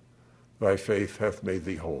to, thy faith hath made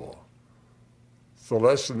thee whole. The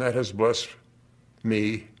lesson that has blessed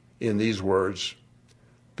me in these words,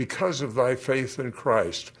 because of thy faith in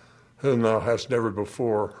Christ, whom thou hast never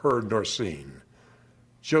before heard nor seen.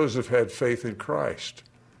 Joseph had faith in Christ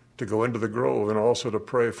to go into the grove and also to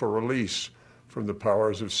pray for release from the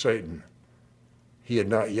powers of Satan. He had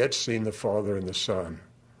not yet seen the Father and the Son,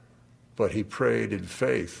 but he prayed in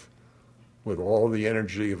faith with all the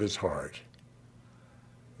energy of his heart.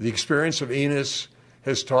 The experience of Enos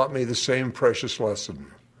has taught me the same precious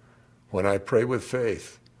lesson. When I pray with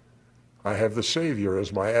faith, I have the Savior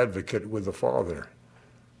as my advocate with the Father,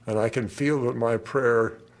 and I can feel that my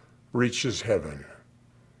prayer reaches heaven.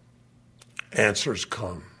 Answers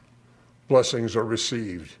come. Blessings are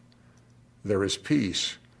received. There is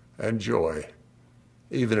peace and joy,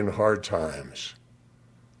 even in hard times.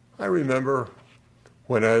 I remember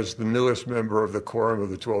when, as the newest member of the Quorum of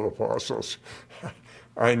the 12 Apostles,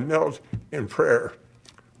 I knelt in prayer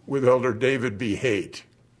with Elder David B. Haight.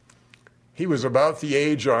 He was about the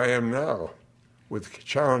age I am now, with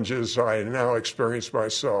challenges I now experience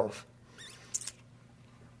myself.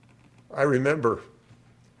 I remember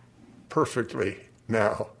perfectly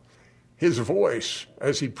now his voice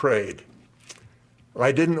as he prayed.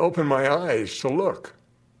 I didn't open my eyes to look,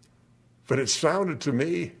 but it sounded to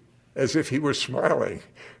me as if he were smiling.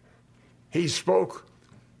 He spoke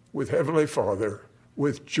with Heavenly Father,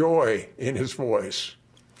 with joy in his voice.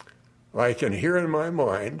 I can hear in my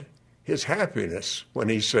mind his happiness when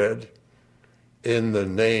he said, in the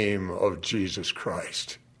name of Jesus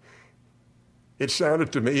Christ. It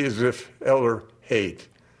sounded to me as if Elder Haight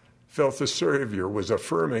felt the Savior was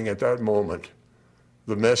affirming at that moment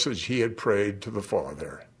the message he had prayed to the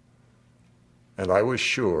Father. And I was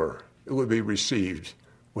sure it would be received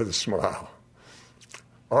with a smile.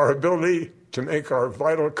 Our ability to make our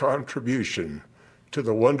vital contribution to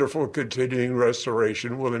the wonderful continuing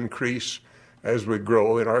restoration will increase as we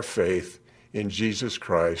grow in our faith in Jesus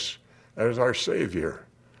Christ as our Savior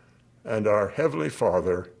and our Heavenly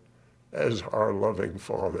Father as our loving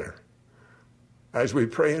Father. As we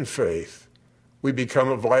pray in faith, we become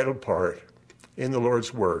a vital part in the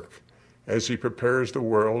Lord's work as he prepares the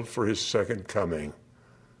world for his second coming.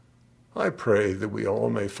 I pray that we all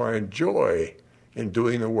may find joy in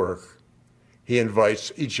doing the work he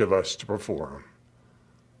invites each of us to perform.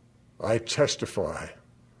 I testify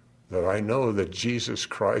that I know that Jesus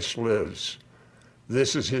Christ lives.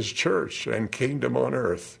 This is his church and kingdom on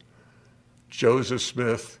earth. Joseph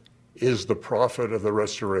Smith is the prophet of the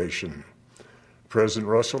restoration.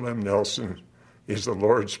 President Russell M. Nelson is the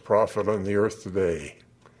Lord's prophet on the earth today.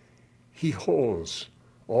 He holds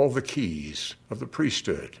all the keys of the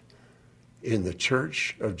priesthood in the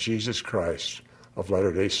Church of Jesus Christ of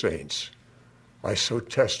Latter-day Saints. I so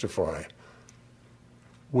testify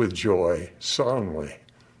with joy, solemnly,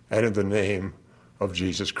 and in the name of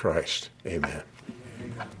Jesus Christ. Amen.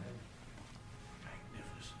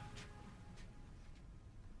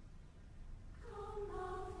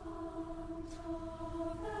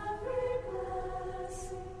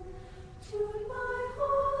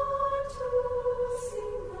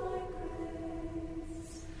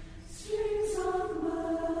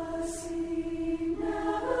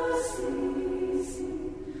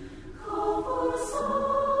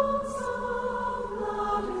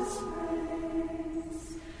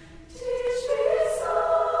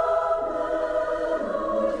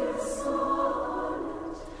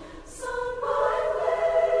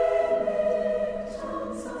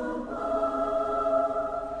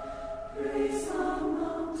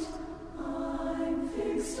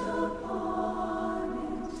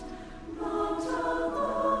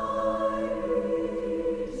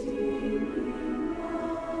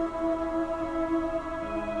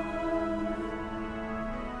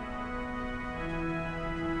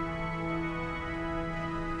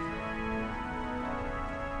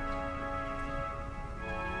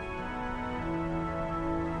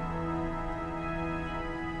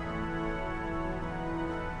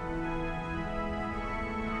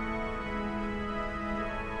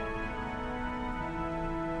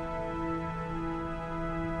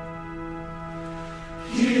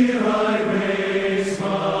 Here I raise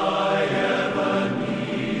my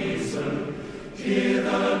Ebenezer,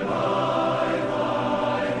 hither by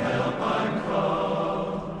thy help I'm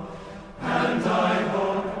come, and I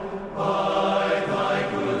hope by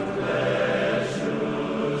thy good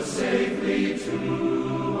pleasure safely to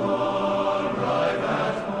arrive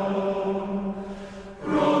at home.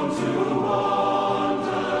 Prone to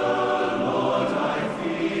wander, Lord, I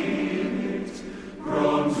feel it,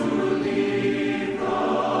 prone to leave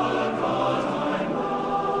the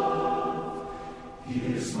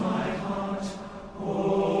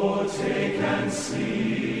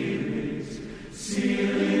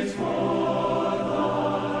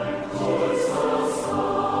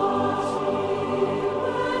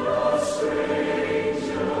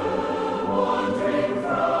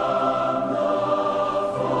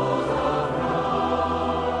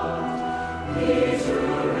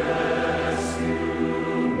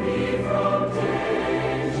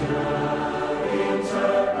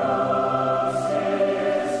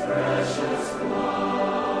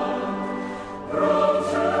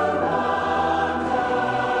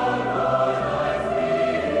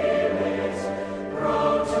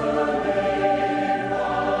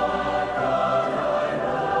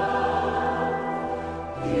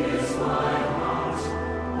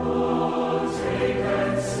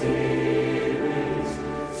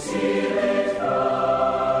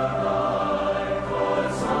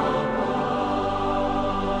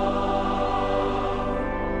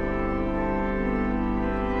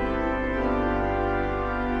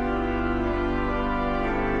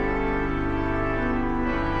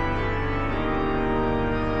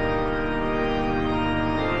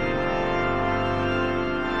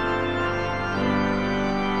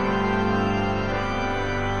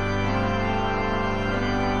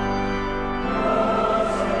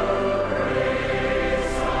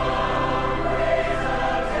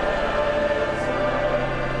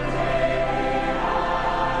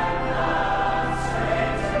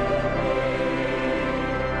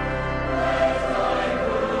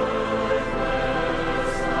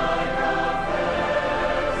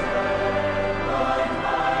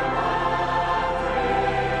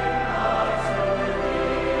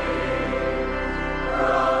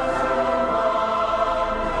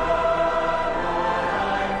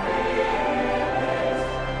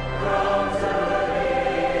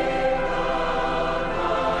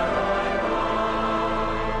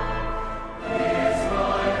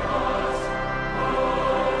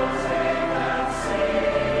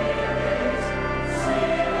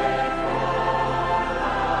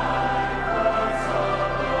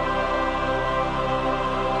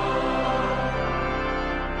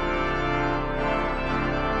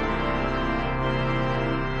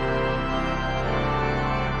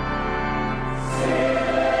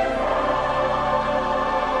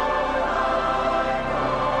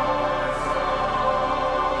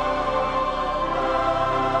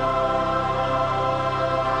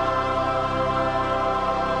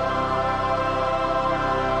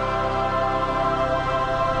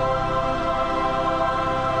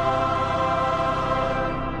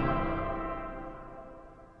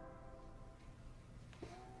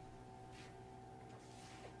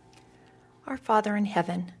Our Father in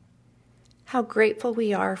heaven, how grateful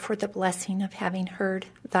we are for the blessing of having heard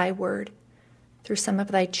thy word through some of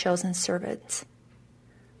thy chosen servants.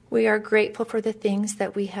 We are grateful for the things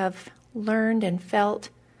that we have learned and felt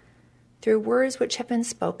through words which have been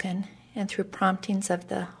spoken and through promptings of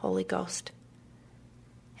the Holy Ghost.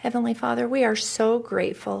 Heavenly Father, we are so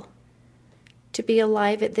grateful to be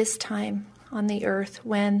alive at this time on the earth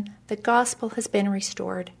when the gospel has been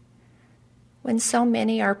restored, when so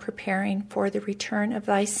many are preparing for the return of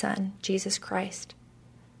thy Son, Jesus Christ.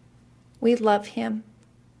 We love him.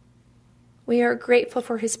 We are grateful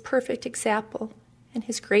for his perfect example and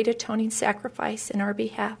his great atoning sacrifice in our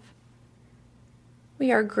behalf.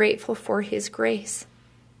 We are grateful for his grace,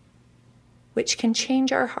 which can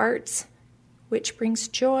change our hearts, which brings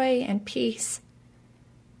joy and peace,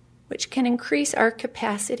 which can increase our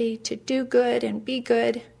capacity to do good and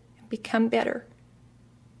become better.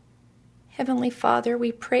 Heavenly Father,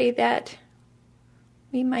 we pray that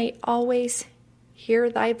we might always hear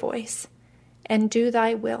thy voice and do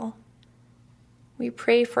thy will. We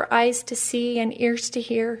pray for eyes to see and ears to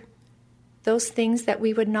hear those things that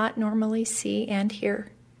we would not normally see and hear.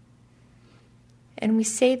 And we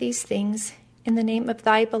say these things in the name of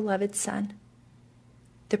thy beloved Son,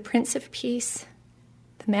 the Prince of Peace,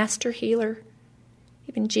 the Master Healer,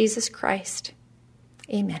 even Jesus Christ.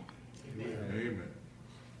 Amen. Amen.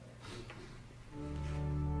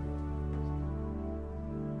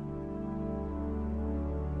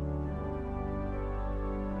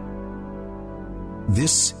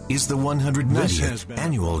 This is the 190th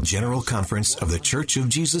Annual General Conference of the Church of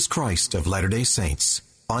Jesus Christ of Latter-day Saints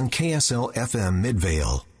on KSL FM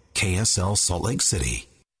Midvale, KSL Salt Lake City.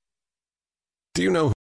 Do you know